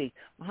freely,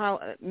 how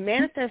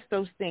manifest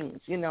those things,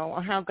 you know,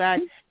 on how God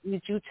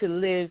needs you to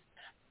live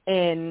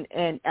in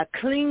a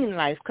clean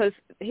life. Because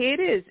here it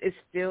is, it's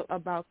still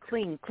about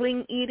clean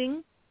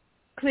eating,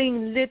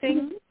 clean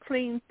living,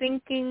 clean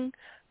thinking,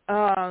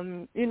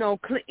 you know,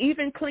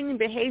 even clean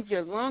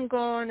behavior. Long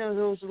gone are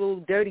those little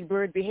dirty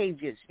bird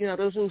behaviors, you know,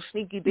 those little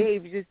sneaky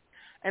behaviors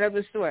and of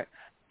the sort.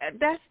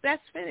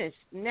 That's finished.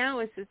 Now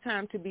it's the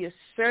time to be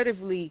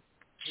assertively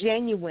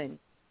genuine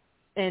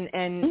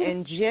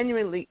and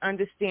genuinely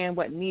understand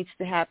what needs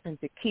to happen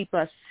to keep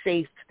us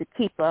safe, to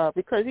keep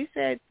because he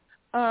said,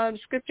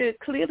 Scripture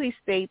clearly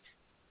states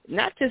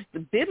not just the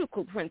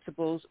biblical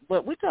principles,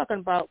 but we're talking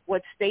about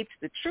what states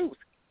the truth.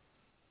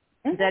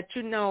 That,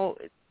 you know,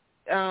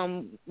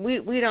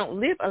 we don't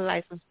live a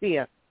life of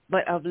fear,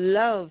 but of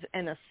love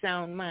and a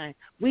sound mind.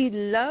 We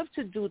love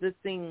to do the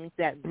things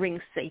that bring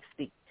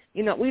safety.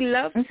 You know, we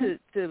love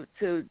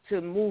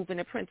to move in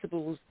the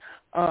principles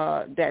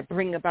that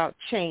bring about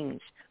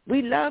change.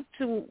 We love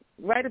to,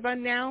 right about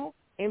now,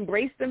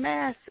 embrace the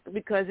mask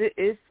because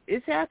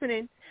it's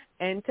happening.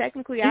 And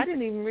technically, I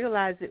didn't even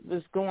realize it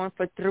was going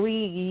for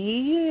 3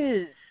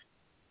 years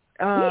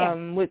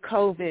with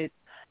COVID.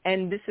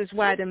 And this is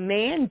why the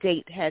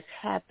mandate has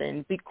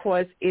happened,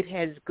 because it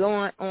has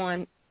gone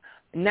on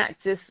not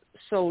just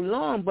so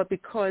long, but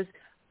because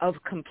of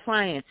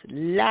compliance,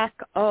 lack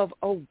of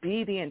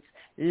obedience,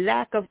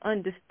 lack of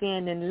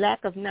understanding,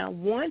 lack of not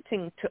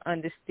wanting to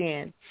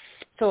understand.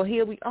 So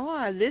here we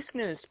are,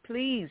 listeners,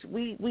 please,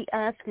 we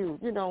ask you,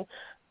 you know,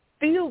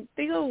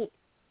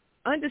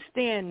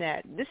 understand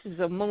that this is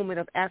a moment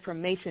of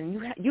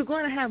affirmation. You're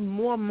going to have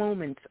more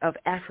moments of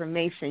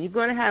affirmation. You're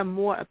going to have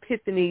more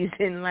epiphanies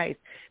in life.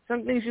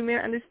 Some things you may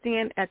not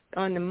understand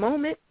on the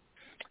moment,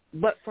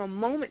 but from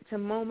moment to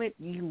moment,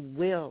 you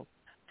will.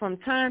 From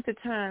time to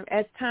time,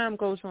 as time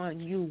goes on,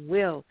 you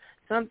will.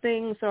 Some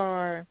things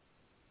are,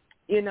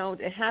 you know,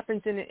 it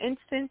happens in an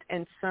instant,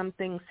 and some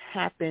things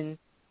happen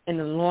in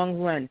the long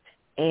run.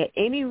 At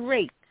any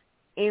rate,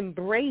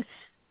 embrace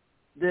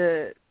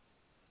the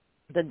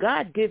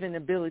God-given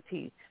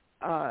ability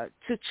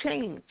to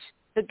change.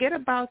 Forget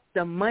about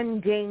the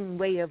mundane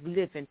way of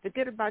living.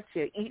 Forget about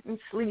your eating,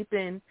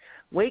 sleeping,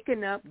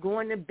 waking up,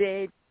 going to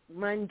bed,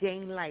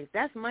 mundane life.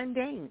 That's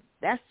mundane.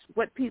 That's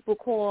what people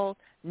call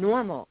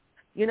normal.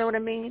 You know what I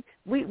mean?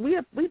 We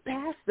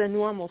passed the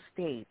normal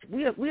stage.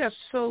 We are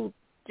so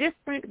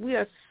different. We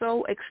are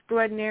so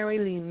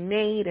extraordinarily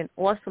made and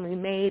awesomely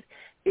made.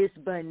 It's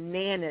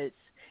bananas.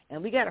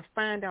 And we got to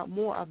find out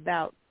more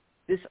about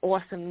this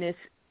awesomeness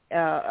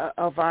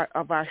of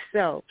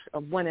ourselves,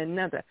 of one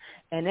another.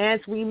 And as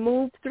we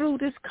move through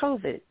this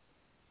COVID,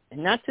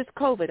 and not just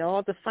COVID,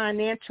 all the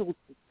financial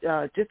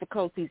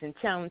difficulties and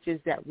challenges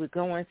that we're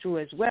going through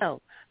as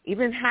well,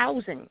 even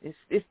housing,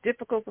 it's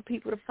difficult for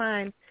people to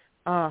find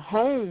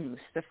homes,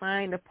 to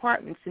find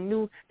apartments,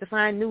 to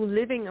find new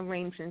living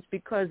arrangements,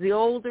 because the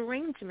old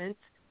arrangements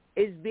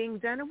is being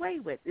done away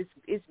with.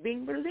 It's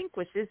being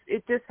relinquished.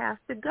 It just has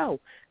to go.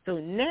 So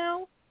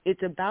now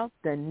it's about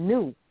the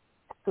new.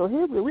 So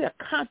here we are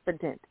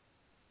confident.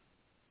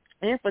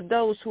 And for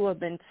those who have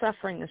been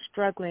suffering and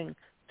struggling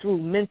through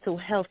mental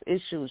health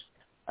issues,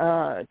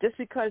 just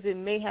because it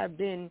may have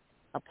been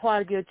a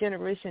part of your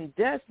generation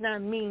does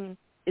not mean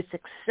it's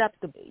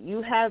acceptable.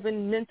 You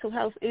having mental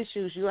health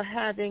issues, you're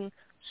having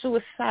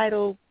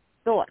suicidal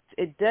thoughts.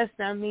 It does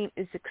not mean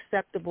it's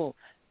acceptable.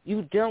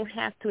 You don't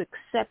have to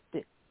accept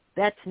it.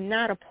 That's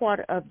not a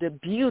part of the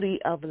beauty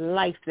of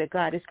life that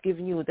God has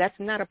given you. That's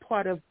not a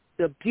part of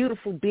the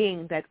beautiful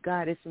being that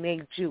God has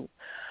made you.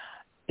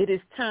 It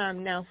is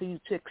time now for you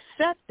to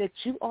accept that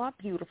you are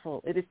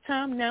beautiful. It is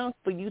time now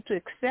for you to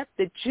accept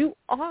that you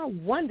are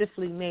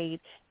wonderfully made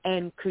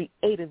and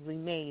creatively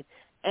made.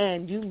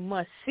 And you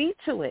must see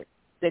to it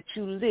that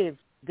you live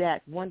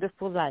that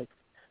wonderful life.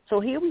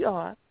 So here we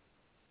are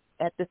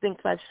at the Think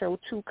Life Show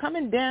 2,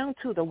 coming down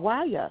to the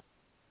wire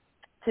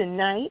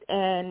tonight,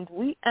 and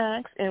we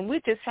ask, and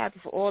we're just happy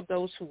for all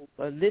those who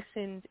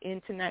listened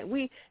in tonight.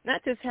 We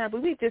not just happy,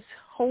 we just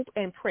hope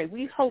and pray.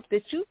 We hope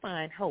that you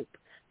find hope.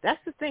 That's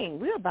the thing.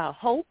 We're about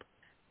hope,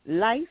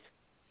 life,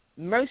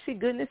 mercy,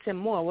 goodness, and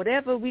more.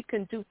 Whatever we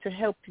can do to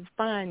help you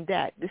find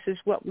that, this is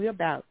what we're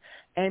about.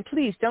 And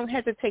please don't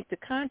hesitate to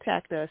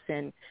contact us.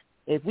 And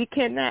if we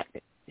cannot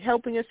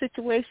help in your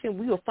situation,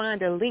 we will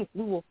find a link.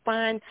 We will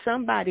find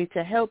somebody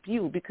to help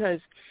you, because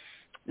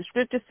The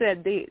scripture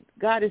said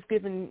God has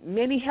given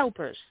many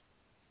helpers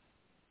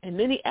and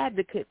many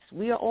advocates.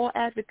 We are all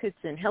advocates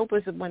and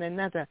helpers of one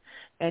another.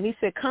 And he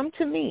said, come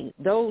to me,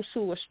 those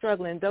who are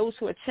struggling, those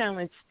who are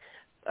challenged,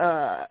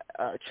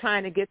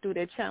 trying to get through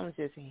their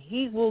challenges. And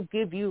he will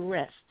give you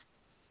rest.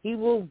 He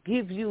will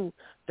give you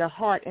the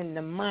heart and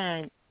the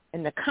mind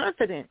and the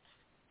confidence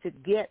to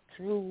get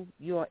through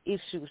your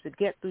issues, to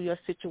get through your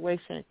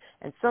situation.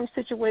 And some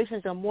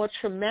situations are more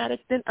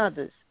traumatic than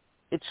others.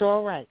 It's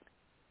all right.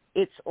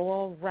 It's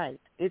all right.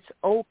 It's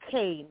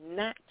okay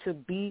not to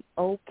be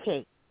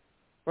okay.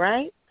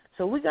 Right?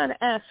 So we're going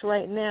to ask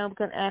right now, we're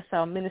going to ask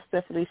our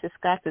Minister Felicia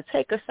Scott to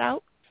take us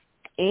out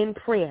in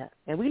prayer.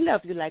 And we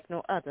love you like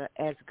no other,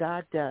 as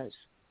God does.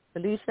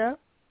 Felicia?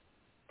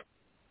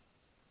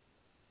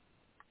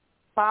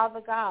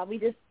 Father God, we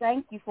just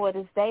thank you for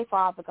this day,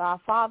 Father God.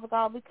 Father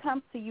God, we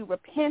come to you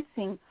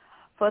repenting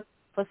for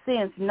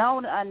sins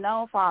known and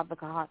unknown, Father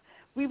God.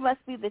 We must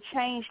be the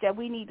change that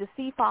we need to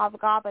see, Father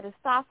God, but it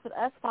starts with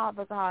us,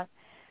 Father God,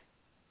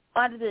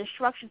 under the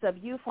instructions of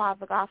you,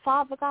 Father God.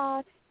 Father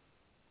God,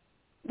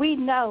 we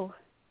know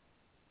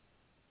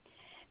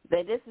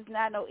that this is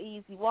not no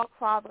easy walk,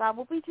 Father God,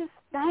 but we just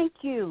thank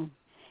you.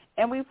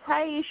 And we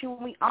praise you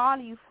and we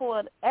honor you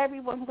for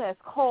everyone who has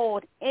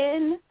called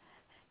in,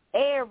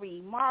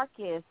 Ari,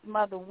 Marcus,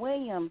 Mother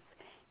Williams,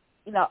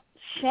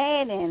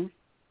 Shannon,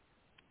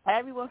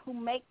 everyone who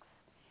makes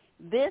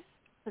this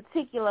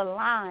particular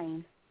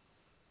line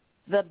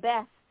the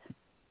best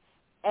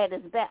at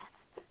its best.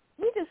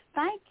 We just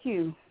thank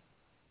you.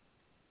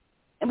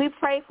 And we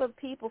pray for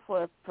people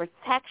for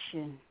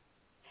protection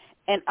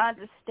and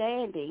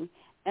understanding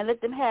and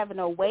let them have an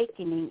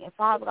awakening. And,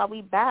 Father God,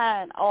 we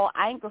bind all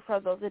anger for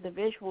those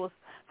individuals,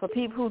 for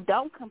people who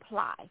don't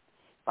comply,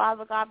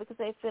 Father God, because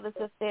they feel as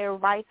if their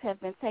rights have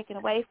been taken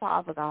away,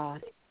 Father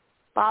God.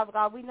 Father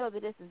God, we know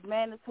that this is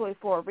mandatory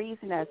for a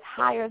reason that's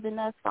higher than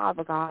us,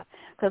 Father God,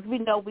 because we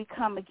know we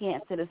come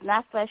against it. It's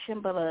not flesh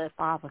and blood,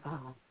 Father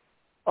God.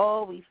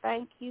 Oh, we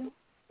thank you.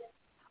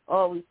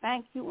 Oh, we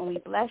thank you and we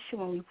bless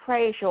you and we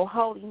praise your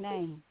holy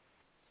name.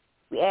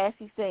 We ask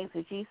these things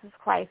in Jesus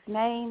Christ's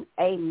name.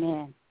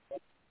 Amen.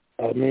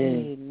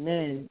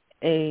 Amen.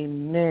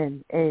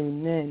 Amen.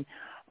 Amen.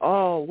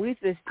 Oh, we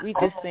just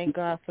thank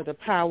God for the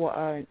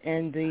power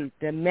and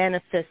the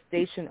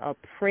manifestation of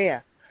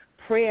prayer.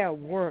 Prayer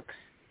works.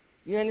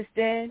 You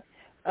understand?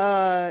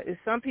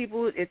 Some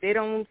people, if they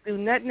don't do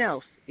nothing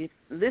else,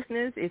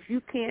 listeners, if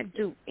you can't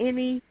do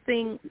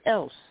anything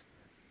else,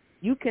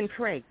 you can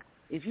pray.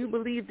 If you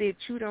believe that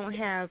you don't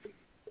have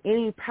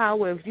any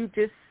power, if you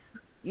just,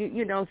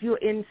 if you're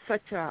in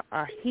such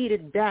a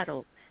heated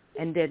battle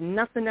and that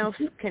nothing else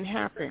can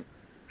happen,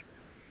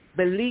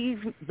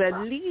 believe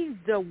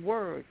the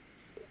word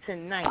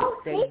tonight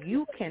that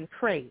you can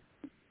pray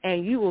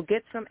and you will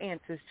get some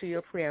answers to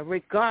your prayer,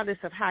 regardless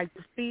of how you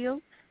feel,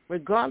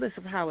 regardless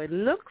of how it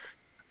looks,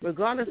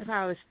 regardless of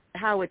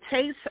how it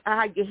tastes,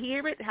 how you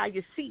hear it, how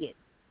you see it.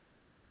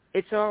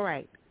 It's all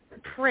right.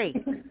 Pray,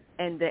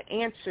 and the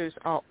answers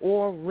are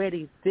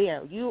already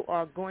there. You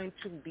are going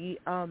to be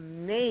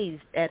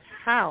amazed at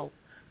how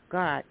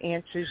God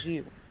answers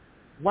you.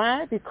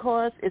 Why?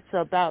 Because it's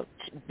about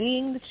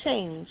being the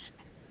change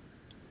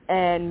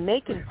and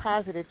making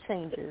positive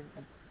changes,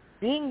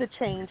 being the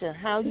change and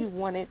how you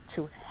want it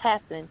to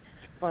happen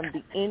from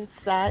the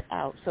inside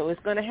out. So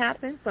it's going to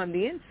happen from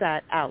the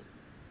inside out.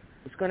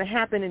 It's going to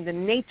happen in the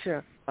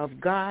nature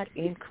of God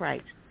in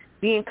Christ.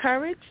 Be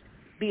encouraged.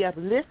 Be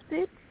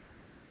uplifted.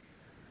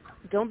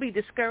 Don't be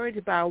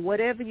discouraged by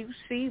whatever you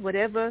see,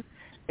 whatever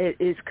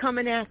is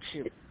coming at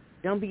you.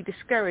 Don't be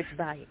discouraged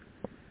by it.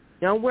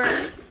 Don't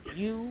worry.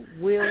 You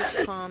will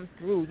come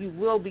through. You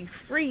will be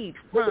freed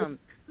from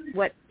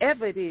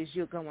whatever it is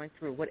you're going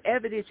through,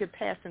 whatever it is you're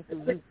passing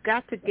through. You've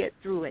got to get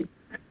through it.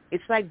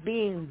 It's like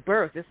being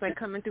birthed. It's like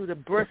coming through the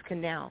birth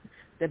canal.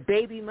 The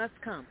baby must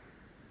come,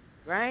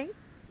 right?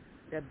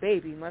 The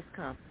baby must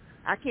come.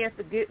 I can't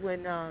forget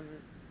when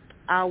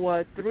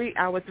our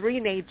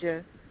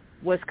three-nager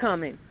was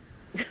coming.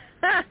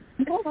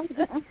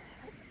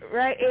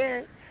 Right,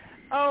 Aaron?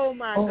 Oh,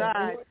 my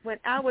God. When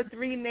our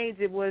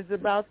three-nager was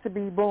about to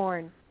be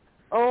born,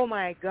 oh,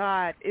 my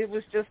God, it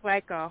was just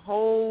like a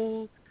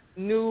whole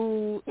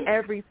new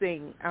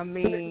everything. I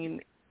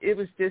mean, it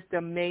was just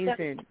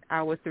amazing,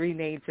 our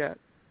three-nager,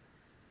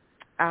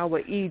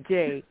 our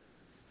EJ.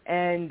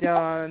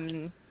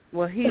 And,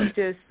 well, he's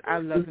just, I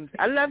love him.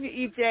 I love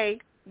you,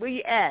 EJ. Where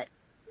you at?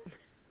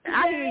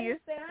 I hear you.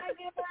 Say hi,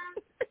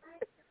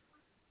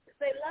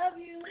 say love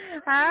you.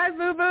 Hi,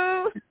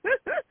 boo-boo.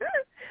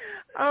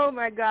 Oh,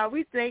 my God.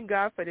 We thank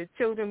God for the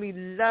children. We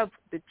love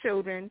the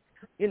children.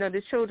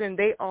 The children,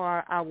 they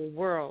are our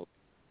world.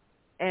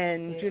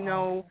 And,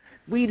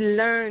 we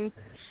learn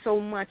so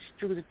much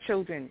through the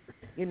children.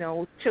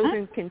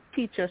 Children can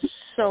teach us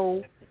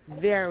so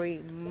very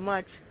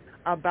much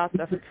about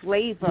the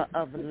flavor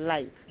of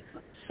life.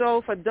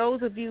 So for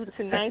those of you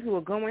tonight who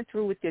are going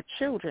through with your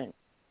children,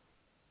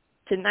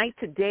 tonight,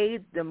 today,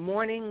 the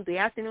morning, the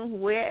afternoon,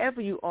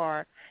 wherever you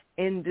are,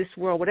 in this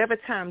world, whatever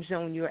time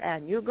zone you're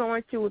at, and you're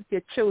going through with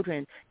your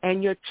children,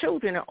 and your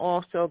children are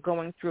also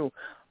going through,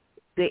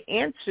 the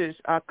answers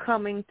are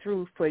coming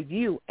through for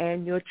you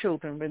and your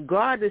children,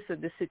 regardless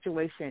of the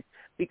situation,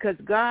 because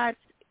God,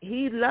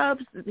 He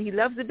loves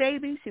the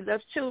babies, He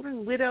loves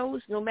children,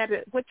 widows, no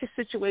matter what your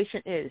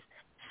situation is,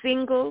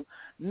 single,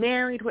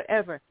 married,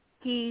 whatever.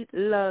 He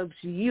loves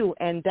you,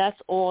 and that's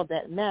all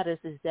that matters,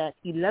 is that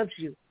He loves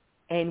you,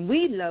 and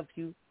we love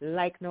you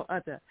like no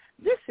other.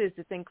 This is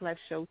the Think Life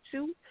Show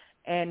 2,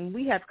 and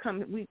we've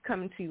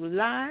come to you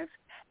live,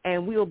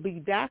 and we'll be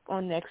back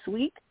on next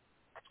week,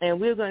 and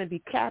we're going to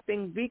be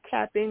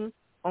recapping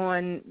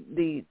on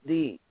the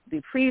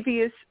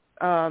previous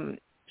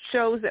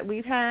shows that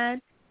we've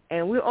had,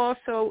 and we'll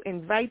also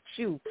invite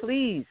you,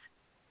 please,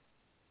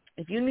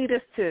 if you need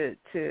us to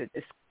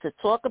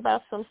talk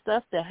about some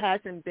stuff that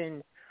hasn't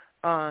been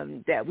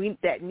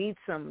that needs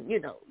some,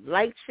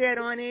 light shed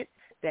on it,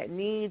 that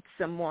needs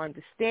some more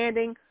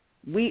understanding,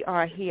 we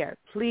are here.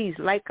 Please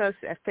like us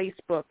at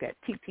Facebook at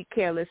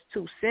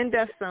TTKLS2. Send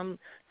us some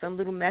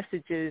little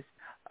messages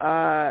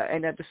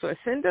and other sorts.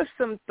 Send us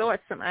some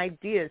thoughts, some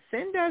ideas.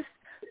 Send us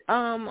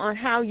on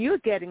how you're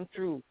getting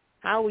through.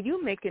 How are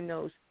you making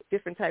those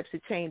different types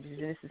of changes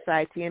in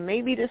society? And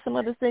maybe there's some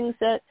other things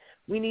that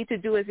we need to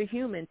do as a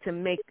human to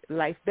make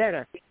life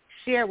better.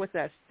 Share with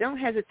us. Don't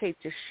hesitate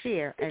to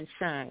share and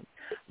shine,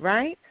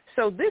 right?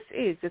 So this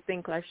is the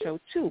Think Life Show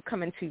 2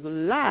 coming to you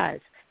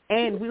live,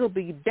 and we'll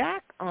be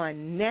back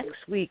on next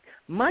week.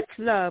 Much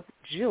love,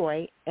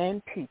 joy,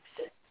 and peace.